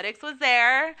Cosmetics was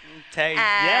there.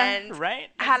 Yeah,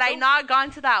 right. Had I not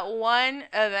gone to that one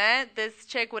event, this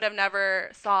chick would have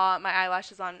never saw my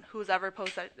eyelashes on whose ever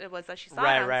post it was that she saw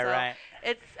them. Right.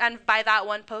 And by that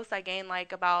one post, I gained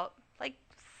like about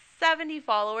 70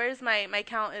 followers. My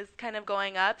count is kind of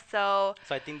going up. So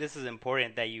I think this is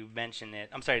important that you mention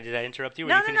it. I'm sorry, did I interrupt you?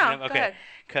 No. Okay. Go ahead.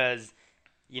 Because,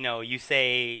 you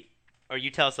say, or you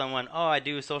tell someone, oh, I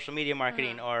do social media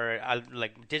marketing or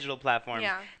like digital platforms.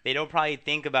 Yeah. They don't probably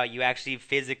think about you actually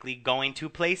physically going to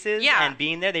places Yeah. and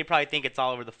being there. They probably think it's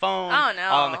all over the phone, Oh, no.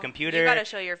 all on the computer. You got to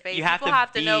show your face. You have People to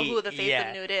have to know be- who the face yeah.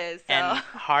 of Nude is. So. And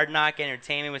Hard Knock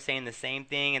Entertainment was saying the same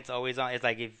thing. It's always on. It's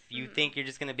like if you think you're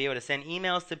just going to be able to send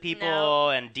emails to people No.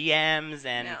 and DMs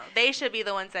and No, they should be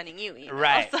the ones sending you emails.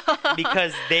 right,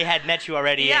 because they had met you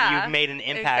already Yeah, and you've made an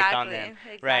impact on them.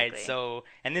 exactly. Right. So,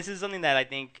 and this is something that I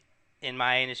think in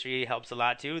my industry helps a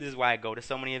lot too. This is why I go to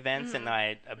so many events and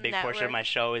a big portion of Network. my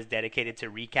show is dedicated to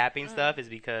recapping stuff is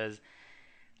because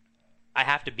I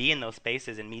have to be in those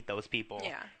spaces and meet those people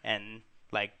and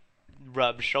like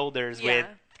rub shoulders with,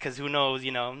 because who knows,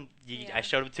 I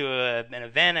showed up to an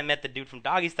event, I met the dude from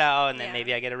Doggy Style, and then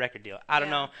maybe I get a record deal. I don't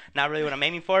know, not really what I'm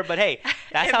aiming for, but hey,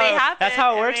 that's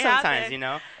how it works sometimes,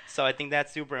 So I think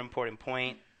that's super important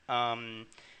point.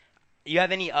 You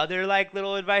have any other like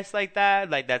little advice like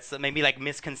that? Like that's maybe like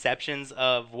misconceptions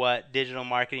of what digital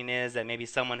marketing is that maybe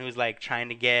someone who's like trying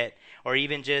to get, or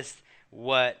even just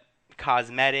what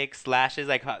cosmetics, lashes,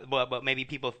 like what maybe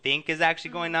people think is actually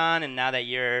going on, and now that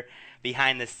you're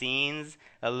behind the scenes,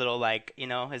 a little like,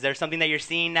 is there something that you're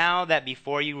seeing now that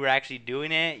before you were actually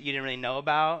doing it, you didn't really know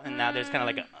about, and now there's kind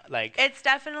of like It's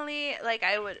definitely like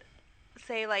I would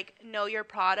say like know your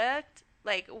product,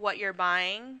 like what you're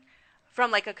buying. From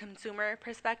like a consumer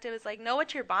perspective, is like know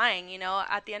what you're buying.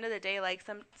 At the end of the day, like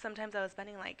sometimes I was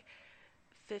spending like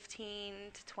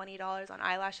 $15 to $20 on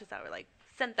eyelashes that were like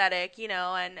synthetic,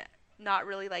 and not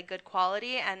really like good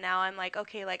quality. And now I'm like,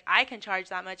 okay, like I can charge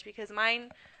that much because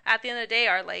mine, at the end of the day,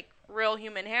 are like real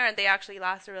human hair and they actually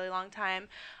last a really long time.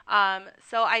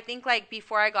 So I think like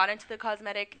before I got into the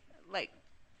cosmetic like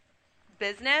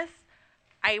business,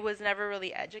 I was never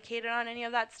really educated on any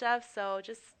of that stuff. So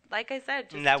just like I said,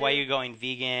 just and that why you're going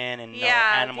vegan and no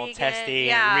animal vegan, testing,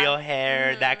 real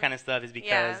hair, that kind of stuff is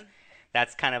because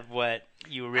that's kind of what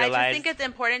you realize. I just think it's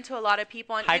important to a lot of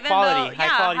people, and high even quality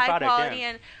product,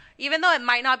 and even though it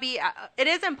might not be, it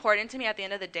is important to me at the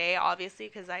end of the day, obviously,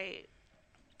 because I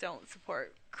don't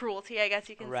support cruelty, I guess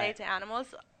you can say, to animals.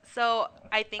 So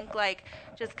I think like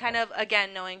just kind of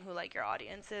again knowing who like your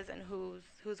audience is and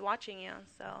who's watching you.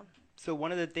 So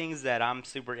one of the things that I'm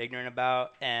super ignorant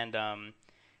about, and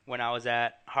when I was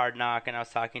at Hard Knock and I was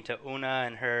talking to Una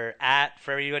and her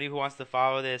for everybody who wants to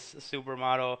follow this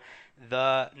supermodel,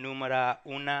 the Numera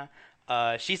Una,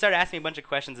 she started asking me a bunch of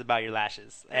questions about your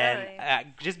lashes. Really?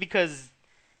 And just because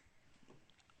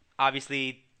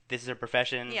obviously this is her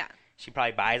profession. Yeah. She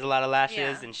probably buys a lot of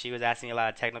lashes, and she was asking a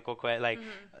lot of technical questions, like,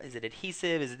 is it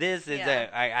adhesive? Is this? Is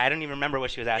that? I don't even remember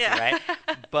what she was asking, right?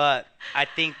 But I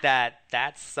think that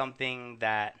that's something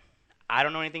that I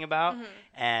don't know anything about,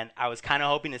 and I was kind of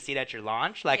hoping to see it at your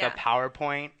launch, like a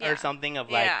PowerPoint or something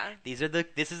of like,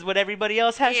 this is what everybody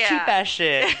else has cheap ass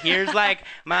shit. Here's like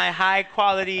my high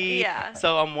quality.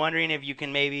 So I'm wondering if you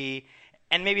can maybe.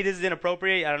 And maybe this is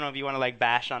inappropriate. I don't know if you want to like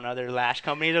bash on other lash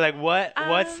companies or like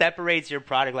what separates your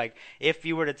product. Like if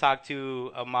you were to talk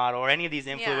to a model or any of these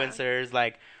influencers,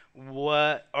 like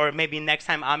what, or maybe next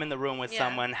time I'm in the room with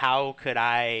someone, how could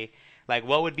I, like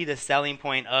what would be the selling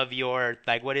point of your,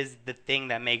 like what is the thing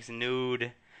that makes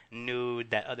nude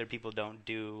that other people don't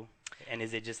do? And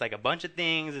is it just like a bunch of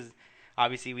things?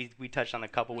 Obviously we touched on a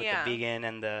couple with the vegan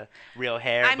and the real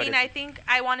hair. I mean, I think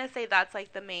I want to say that's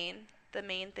like the main the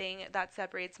main thing that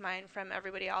separates mine from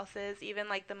everybody else's. Even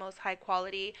like the most high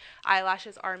quality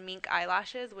eyelashes are mink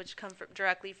eyelashes, which come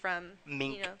directly from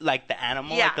Mink, you know, like the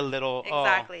animal, yeah, like a little,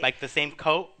 exactly. like the same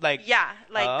coat, like. Yeah,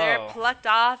 like they're Oh. plucked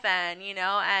off, and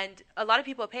and a lot of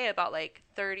people pay about like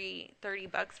 30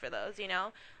 bucks for those,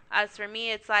 As for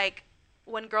me, it's like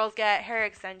when girls get hair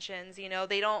extensions,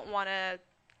 they don't want to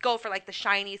go for like the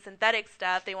shiny synthetic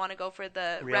stuff. They want to go for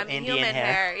the Real Remy Indian human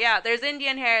hair. hair. Yeah, there's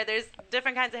Indian hair, there's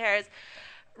different kinds of hairs.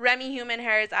 Remy human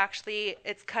hair is actually,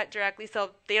 it's cut directly,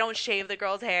 so they don't shave the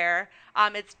girl's hair.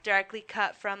 It's directly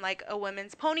cut from like a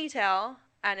woman's ponytail,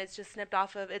 and it's just snipped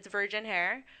off of its virgin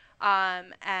hair.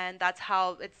 And that's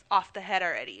how it's off the head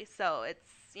already. So it's,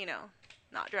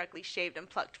 not directly shaved and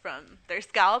plucked from their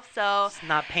scalp. So It's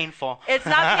not painful. it's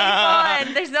not painful,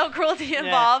 and there's no cruelty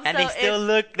involved. And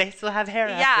so they still have hair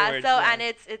yeah, afterwards. so and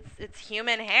it's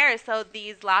human hair, so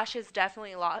these lashes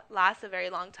definitely last a very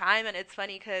long time. And it's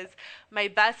funny because my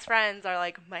best friends are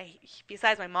like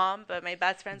besides my mom, but my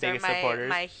best friends Biggest are supporters.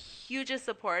 my hugest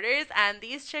supporters. And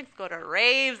these chicks go to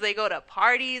raves, they go to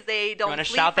parties, they don't. You want to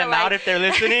sleep shout for, them like, out if they're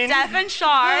listening? Steph and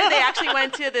Shar, they actually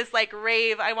went to this like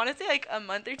rave, I want to say like a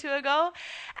month or two ago,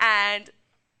 and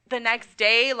the next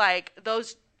day, like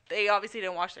they obviously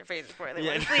didn't wash their face before they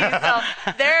went to sleep,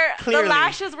 so the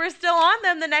lashes were still on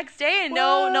them the next day, and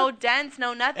no dents,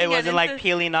 no nothing. It wasn't like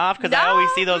peeling off, because No, I always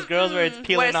see those girls where it's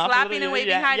peeling off. slapping and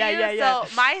waving behind you. Yeah.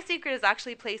 So my secret is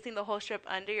actually placing the whole strip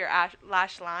under your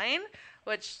lash line,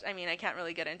 which, I mean, I can't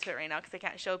really get into it right now because I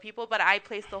can't show people, but I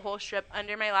place the whole strip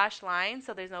under my lash line,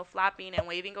 so there's no flapping and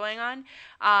waving going on.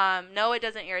 No, it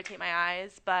doesn't irritate my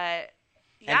eyes, but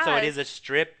yeah. And so it is a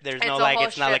strip. There's no a like, whole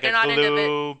it's not like strip. a They're not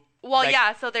glue. Well, like,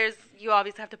 yeah, so you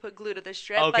obviously have to put glue to the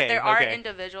strip, but Okay, there are okay.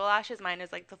 individual lashes. Mine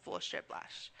is like the full strip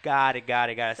lash. Got it.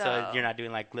 So So- you're not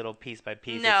doing like little piece by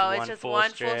piece. No, it's it's just full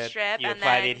one full strip. strip, You and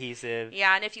apply the then- adhesive.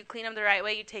 Yeah, and if you clean them the right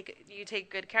way, you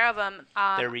take good care of them.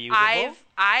 They're reusable?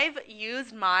 I've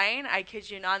used mine. I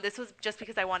kid you not. This was just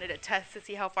because I wanted to test to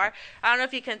see how far. I don't know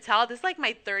if you can tell. This is like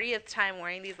my 30th time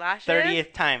wearing these lashes.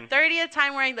 30th time. 30th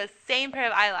time wearing the same pair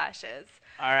of eyelashes.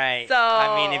 All right. So-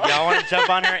 I mean, if y'all want to jump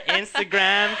on her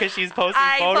Instagram because she's posting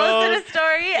I photos. posted a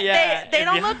story. Yeah, they if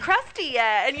don't you- look crusty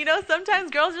yet, and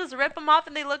sometimes girls just rip them off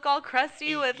and they look all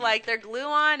crusty with like their glue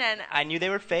on. And I knew they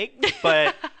were fake,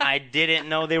 but I didn't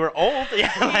know they were old. So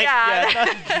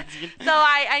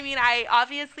I mean, I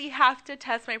obviously have to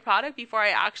test my product before I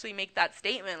actually make that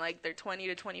statement. Like they're 20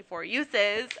 to 24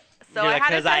 uses. So You're I like, had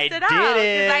to 'cause test I it out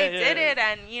did because I it. did it,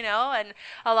 and and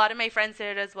a lot of my friends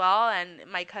did it as well. And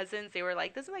my cousins, they were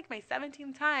like, "This is like my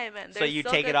 17th time." And So you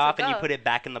take it off and you put it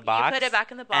back in the box. You put it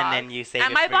back in the box, and then you save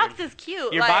and it my for box your- is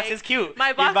cute. Your box is cute. My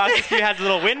Your box, box is cute. It has a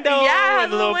little window Yeah, it has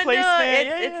and a a little window.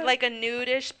 placement. It's like a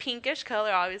nudish, pinkish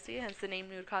color, obviously, hence the name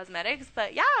Nude Cosmetics.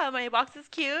 But yeah, my box is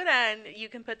cute, and you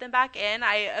can put them back in.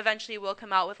 I eventually will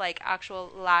come out with like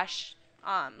actual lash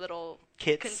little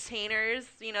Kits. containers,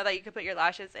 that you can put your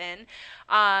lashes in.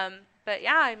 But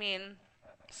yeah, I mean,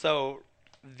 So,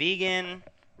 vegan,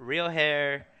 real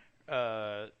hair,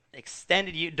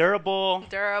 extended, durable,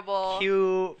 durable.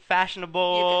 cute,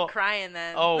 fashionable. You can cry in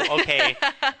them. Oh, okay.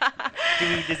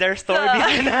 Is there a story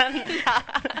behind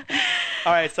that?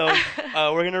 All right, so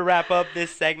we're going to wrap up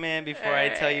this segment before I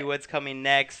tell you what's coming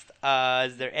next.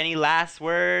 Is there any last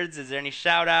words? Is there any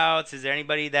shout-outs? Is there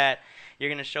anybody that you're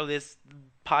going to show this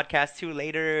podcast to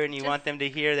later and you want them to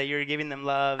hear that you're giving them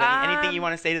love? Anything you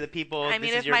want to say to the people? I mean,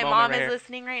 this is if your my moment mom right is here.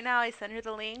 listening right now, I send her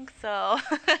the link. So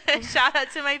shout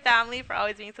out to my family for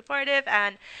always being supportive,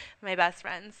 and my best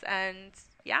friends. And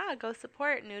yeah, go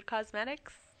support Nude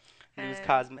Cosmetics.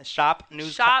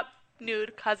 Shop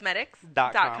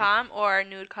nudecosmetics.com or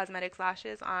Nude Cosmetics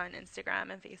Lashes on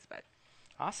Instagram and Facebook.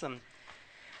 Awesome.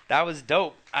 That was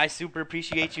dope. I super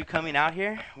appreciate you coming out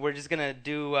here. We're just going to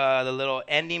do the little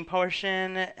ending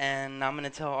portion, and I'm going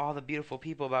to tell all the beautiful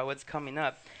people about what's coming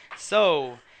up.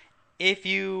 So, if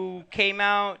you came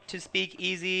out to Speak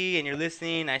Easy and you're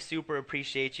listening, I super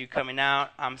appreciate you coming out.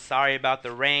 I'm sorry about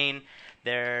the rain.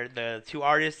 They're the two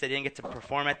artists that didn't get to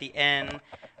perform at the end.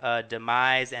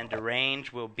 Demise and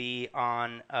Derange will be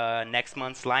on next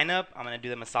month's lineup. I'm going to do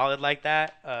them a solid like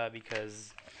that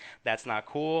because that's not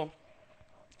cool.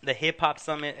 The Hip Hop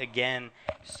Summit, again,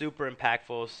 super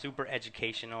impactful, super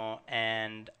educational,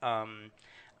 and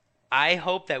I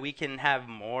hope that we can have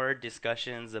more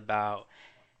discussions about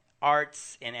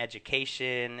arts and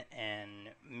education and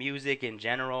music in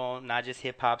general, not just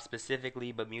hip hop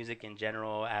specifically, but music in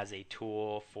general as a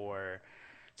tool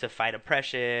to fight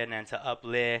oppression and to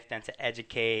uplift and to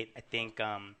educate. I think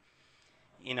I'm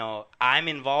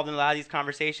involved in a lot of these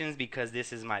conversations because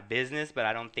this is my business, but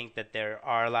I don't think that there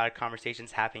are a lot of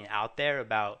conversations happening out there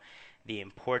about the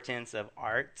importance of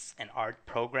arts and art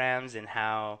programs, and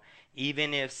how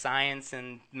even if science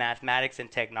and mathematics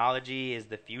and technology is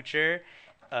the future,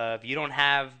 if you don't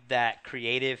have that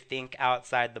creative think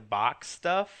outside the box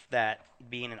stuff that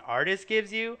being an artist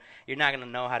gives you, you're not going to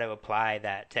know how to apply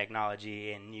that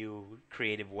technology in new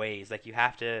creative ways. Like, you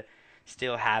have to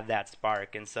still have that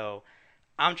spark. And so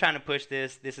I'm trying to push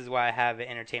this. This is why I have an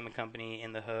entertainment company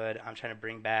in the hood. I'm trying to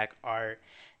bring back art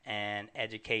and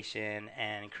education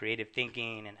and creative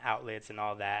thinking and outlets and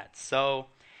all that. So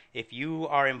if you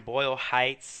are in Boyle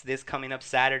Heights this coming up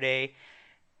Saturday,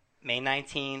 May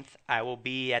 19th, I will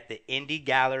be at the Indie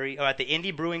Gallery, or at the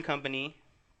Indie Brewing Company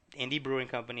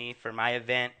for my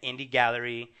event, Indie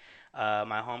Gallery.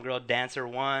 My homegirl Dancer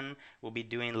One will be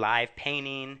doing live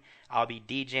painting. I'll be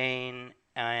DJing,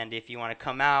 and if you want to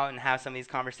come out and have some of these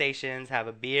conversations, have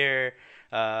a beer,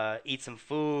 eat some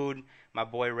food, my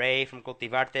boy Ray from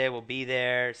Cultivarte will be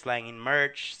there slanging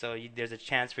merch. So there's a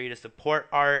chance for you to support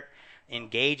art,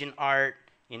 engage in art,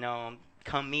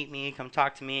 come meet me, come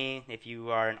talk to me. If you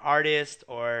are an artist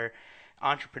or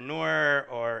entrepreneur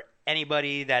or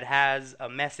anybody that has a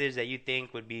message that you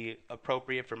think would be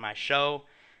appropriate for my show,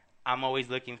 I'm always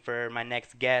looking for my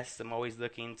next guest. I'm always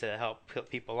looking to help put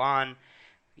people on,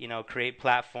 create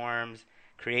platforms,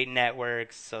 create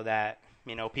networks so that,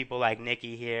 people like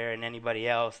Nikki here and anybody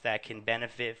else that can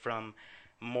benefit from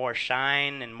more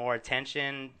shine and more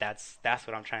attention. That's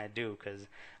what I'm trying to do, because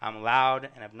I'm loud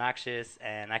and obnoxious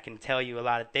and I can tell you a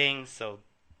lot of things. So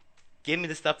give me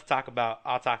the stuff to talk about.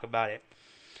 I'll talk about it.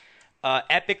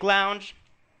 Epic Lounge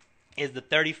is the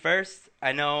 31st.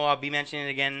 I know I'll be mentioning it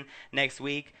again next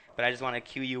week, but I just want to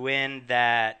cue you in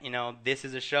that, this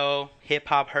is a show, hip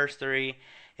hop herstory.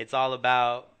 It's all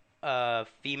about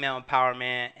female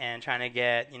empowerment and trying to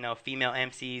get, female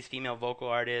MCs, female vocal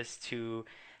artists to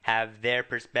have their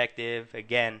perspective.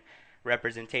 Again,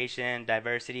 representation,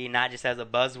 diversity, not just as a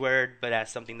buzzword, but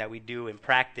as something that we do in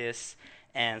practice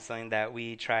and something that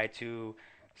we try to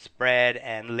spread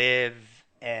and live.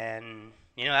 And,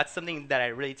 that's something that I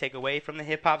really take away from the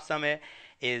Hip Hop Summit,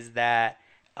 is that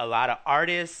a lot of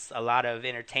artists, a lot of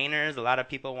entertainers, a lot of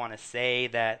people want to say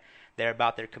that they're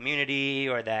about their community,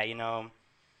 or that,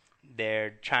 they're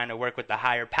trying to work with the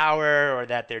higher power, or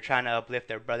that they're trying to uplift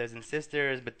their brothers and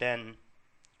sisters. But then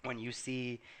when you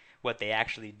see what they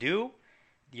actually do,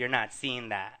 you're not seeing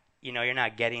that. You're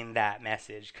not getting that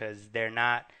message, because they're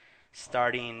not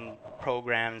starting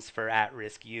programs for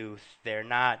at-risk youth. They're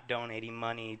not donating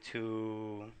money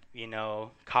to,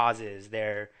 causes.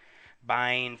 They're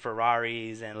buying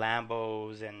Ferraris and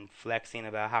Lambos and flexing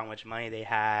about how much money they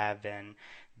have. And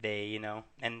they,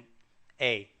 and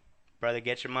hey, brother,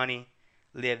 get your money,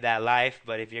 live that life.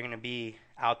 But if you're going to be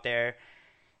out there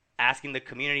asking the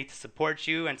community to support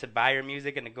you and to buy your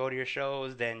music and to go to your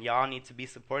shows, then y'all need to be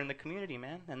supporting the community,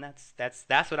 man. And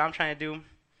that's what I'm trying to do.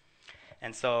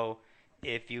 And so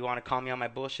if you want to call me on my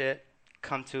bullshit,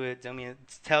 come to it.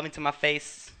 Tell me to my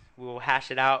face. We will hash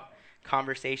it out.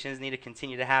 Conversations need to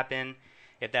continue to happen.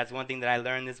 If that's one thing that I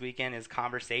learned this weekend, is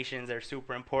conversations are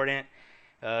super important.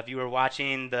 If you were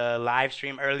watching the live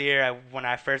stream earlier, when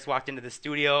I first walked into the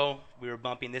studio, we were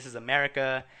bumping This Is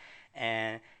America,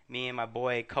 and me and my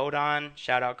boy Kodon,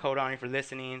 shout out Kodon if you're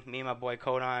listening, me and my boy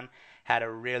Kodon had a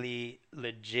really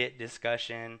legit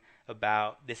discussion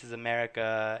about This Is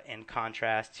America in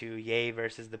contrast to Ye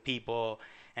versus the People,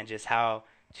 and just how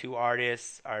two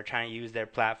artists are trying to use their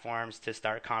platforms to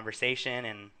start conversation,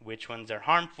 and which ones are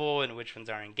harmful and which ones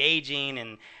are engaging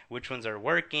and which ones are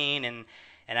working. And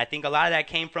I think a lot of that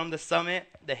came from the summit,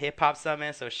 the Hip Hop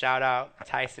Summit. So shout out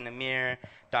Tyson Amir,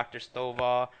 Dr.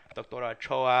 Stovall, Dr.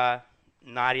 Ochoa,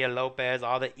 Nadia Lopez,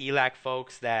 all the ELAC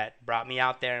folks that brought me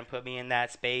out there and put me in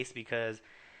that space, because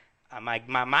my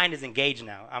mind is engaged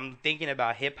now. I'm thinking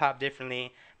about hip hop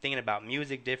differently, thinking about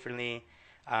music differently.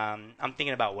 I'm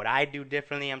thinking about what I do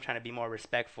differently. I'm trying to be more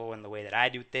respectful in the way that I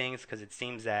do things, because it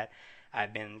seems that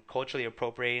I've been culturally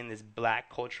appropriating this black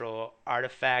cultural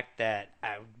artifact that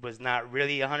I was not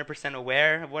really 100%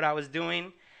 aware of what I was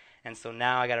doing. And so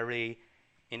now I got to really,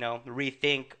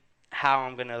 rethink how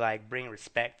I'm going to bring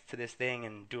respect to this thing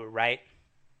and do it right.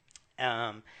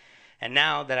 And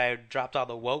now that I dropped all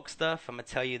the woke stuff, I'm going to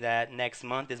tell you that next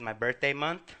month is my birthday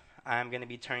month. I'm going to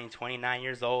be turning 29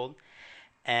 years old.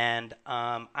 And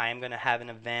I'm going to have an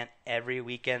event every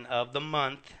weekend of the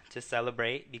month to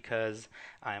celebrate, because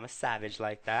I'm a savage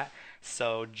like that.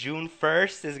 So June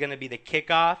 1st is going to be the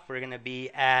kickoff. We're going to be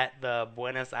at the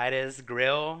Buenos Aires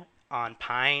Grill on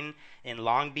Pine in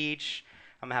Long Beach.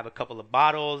 I'm going to have a couple of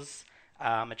bottles.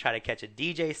 I'm going to try to catch a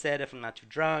DJ set if I'm not too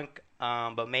drunk.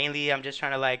 But mainly I'm just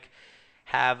trying to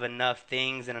have enough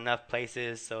things in enough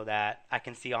places so that I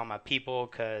can see all my people.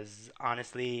 Because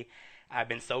honestly, I've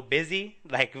been so busy.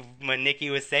 Like what Nikki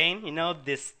was saying, you know,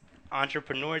 this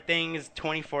entrepreneur thing is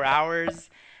 24 hours.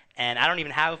 And I don't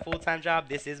even have a full-time job.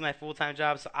 This is my full-time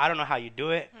job, so I don't know how you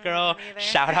do it, girl.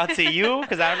 Shout out to you,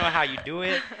 because I don't know how you do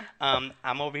it.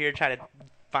 I'm over here trying to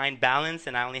find balance,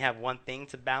 and I only have one thing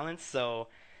to balance, so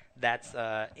that's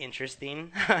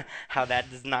interesting how that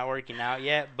is not working out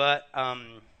yet. But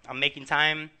I'm making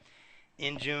time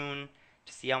in June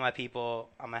to see all my people.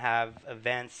 I'm going to have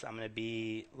events. I'm going to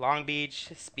be Long Beach,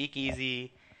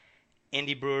 Speakeasy,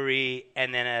 Indie Brewery,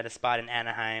 and then at a spot in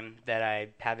Anaheim that I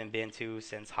haven't been to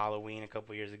since Halloween a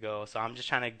couple years ago. So I'm just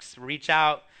trying to reach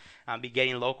out. I'll be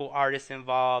getting local artists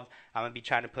involved. I'm going to be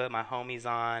trying to put my homies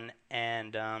on.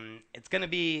 And it's going to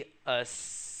be a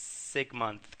sick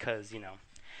month because, you know,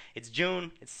 it's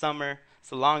June, it's summer,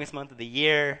 it's the longest month of the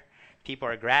year. People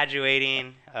are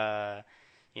graduating.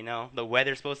 You know, the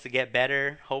weather's supposed to get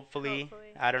better, hopefully.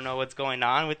 I don't know what's going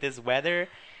on with this weather.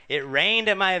 It rained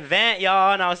at my event,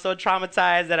 y'all, and I was so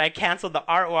traumatized that I canceled the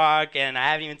art walk, and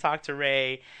I haven't even talked to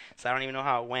Ray, so I don't even know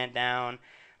how it went down.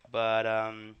 But,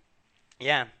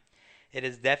 yeah, it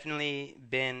has definitely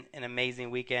been an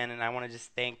amazing weekend, and I want to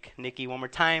just thank Nikki one more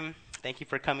time. Thank you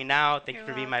for coming out. Thank you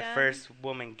for being my first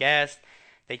woman guest.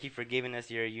 Thank you for giving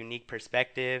us your unique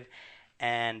perspective.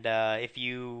 And if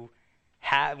you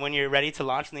when you're ready to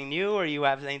launch something new or you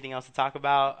have anything else to talk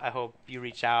about, I hope you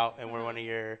reach out, and we're one of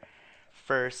your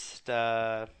first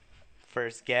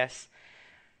guests.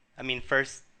 I mean,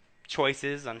 first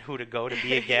choices on who to go to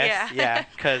be a guest. Yeah,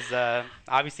 because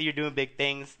obviously you're doing big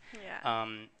things. Yeah.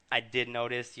 I did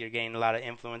notice you're getting a lot of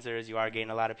influencers. You are getting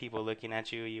a lot of people looking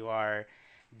at you. You are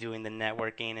doing the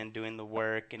networking and doing the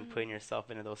work and putting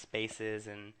yourself into those spaces,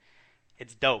 and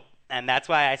it's dope. And that's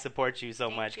why I support you so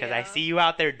much, because I see you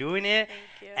out there doing it,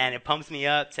 and it pumps me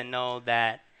up to know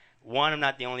that, one, I'm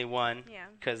not the only one,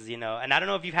 because, you know, and I don't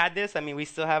know if you've had this. I mean, we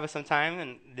still have some time,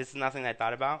 and this is nothing I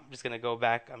thought about. I'm just going to go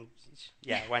back.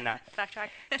 Yeah, why not? Backtrack.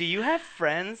 Do you have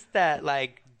friends that,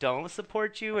 like, don't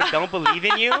support you or don't believe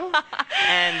in you,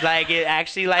 and, like, it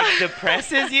actually, like,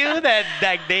 depresses you that,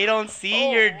 like, they don't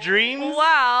see your dreams?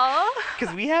 Wow.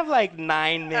 Because we have, like,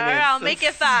 9 minutes. All right, I'll make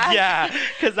it fast. Yeah,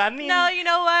 because I mean. No, you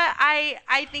know what?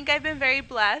 I think I've been very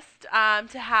blessed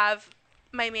to have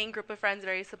my main group of friends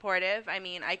very supportive. I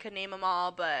mean, I could name them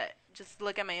all, but just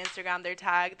look at my Instagram.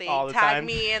 They tag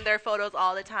me in their photos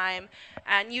all the time.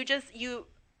 And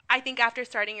I think after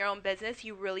starting your own business,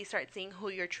 you really start seeing who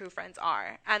your true friends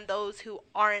are. And those who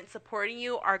aren't supporting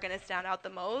you are going to stand out the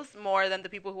most, more than the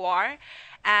people who are.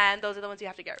 And those are the ones you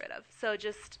have to get rid of. So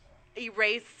just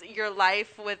erase your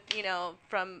life with, you know,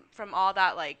 from all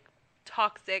that, like,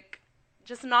 toxic,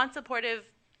 just non-supportive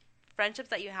friendships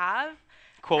that you have.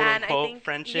 Quote unquote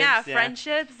friendships. Yeah,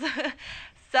 friendships.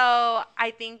 So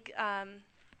I think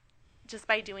just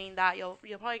by doing that, you'll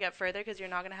probably get further, because you're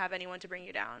not going to have anyone to bring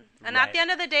you down. And at the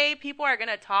end of the day, people are going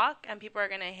to talk and people are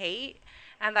going to hate,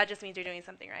 and that just means you're doing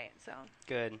something right. So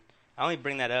good. I only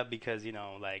bring that up because, you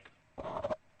know, like,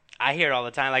 I hear it all the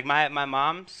time. Like, my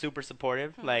mom, super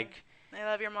supportive. Like, I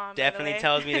love your mom. Definitely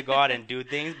tells me to go out and do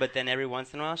things, but then every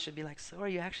once in a while she'll be like, "So, are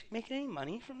you actually making any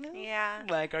money from this? Yeah.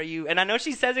 Like, are you?" And I know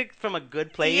she says it from a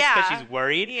good place because she's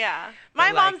worried. Yeah.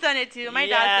 My mom's done it too. My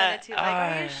dad's done it too. Like,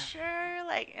 are you sure?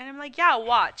 Like, and I'm like, yeah,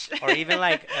 watch. Or even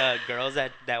like girls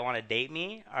that want to date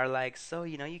me are like, "So,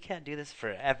 you know, you can't do this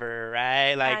forever,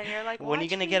 right? Like, and you're like, when are you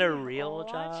gonna get a real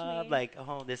job? Like,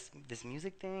 oh, this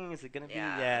music thing, is it gonna be?"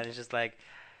 Yeah. And it's just like,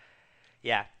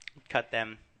 yeah, cut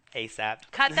them ASAP.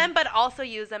 Cut them, but also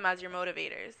use them as your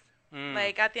motivators.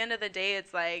 Like, at the end of the day,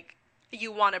 it's like,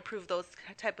 you want to prove those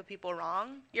type of people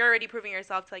wrong. You're already proving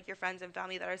yourself to, like, your friends and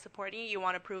family that are supporting you. You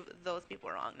want to prove those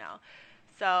people wrong now.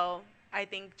 So I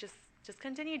think just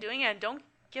continue doing it, and don't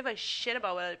give a shit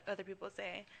about what other people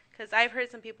say. Because I've heard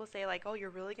some people say, like, "Oh, you're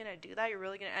really going to do that? You're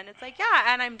really going to..." And it's like,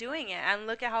 yeah, and I'm doing it. And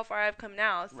look at how far I've come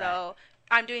now. So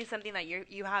I'm doing something that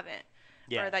you haven't.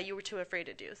 Or that you were too afraid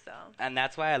to do. So. And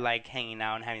that's why I like hanging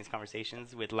out and having these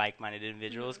conversations with like-minded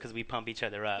individuals, because we pump each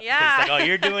other up. Yeah. It's like, oh,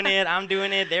 you're doing it, I'm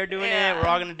doing it, they're doing it, we're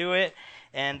all gonna do it,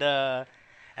 and I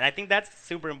think that's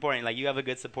super important. Like, you have a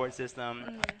good support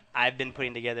system. I've been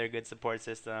putting together a good support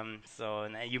system. So,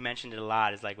 and you mentioned it a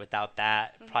lot. It's like, without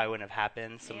that, probably wouldn't have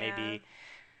happened. So maybe.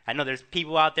 I know there's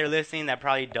people out there listening that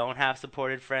probably don't have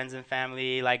supported friends and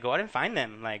family. Like, go out and find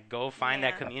them. Like, go find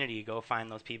that community. Go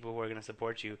find those people who are gonna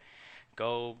support you.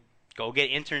 Go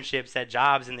get internships at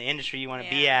jobs in the industry you want to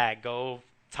be at. Go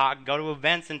to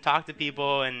events and talk to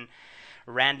people, and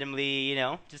randomly, you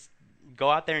know, just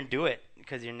go out there and do it,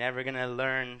 because you're never going to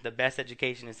learn. The best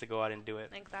education is to go out and do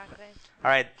it. Exactly. All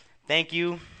right. Thank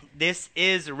you. This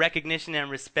is Recognition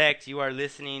and Respect. You are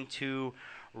listening to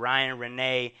Ryan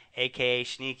Renee, a.k.a.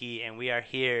 Sneaky, and we are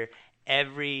here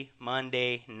every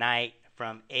Monday night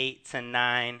from 8 to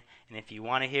 9. And if you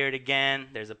want to hear it again,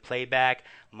 there's a playback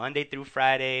Monday through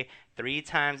Friday, 3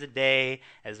 times a day,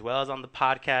 as well as on the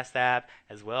podcast app,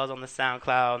 as well as on the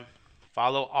SoundCloud.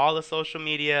 Follow all the social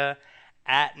media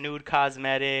at Nude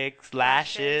Cosmetics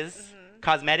Lashes. Mm-hmm.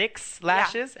 Cosmetics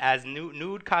Lashes as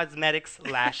Nude Cosmetics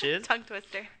Lashes. Tongue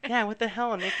twister. Yeah, what the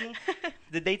hell, Nikki?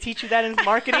 Did they teach you that in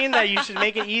marketing, that you should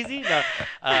make it easy? No.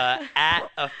 At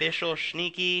Official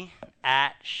Sneaky,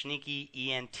 at Sneaky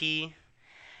ENT,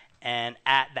 and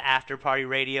at the After Party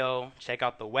Radio. Check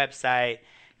out the website.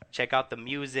 Check out the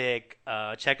music.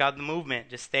 Check out the movement.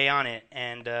 Just stay on it.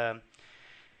 And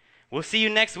we'll see you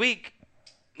next week.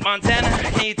 Montana,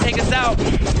 can you take us out?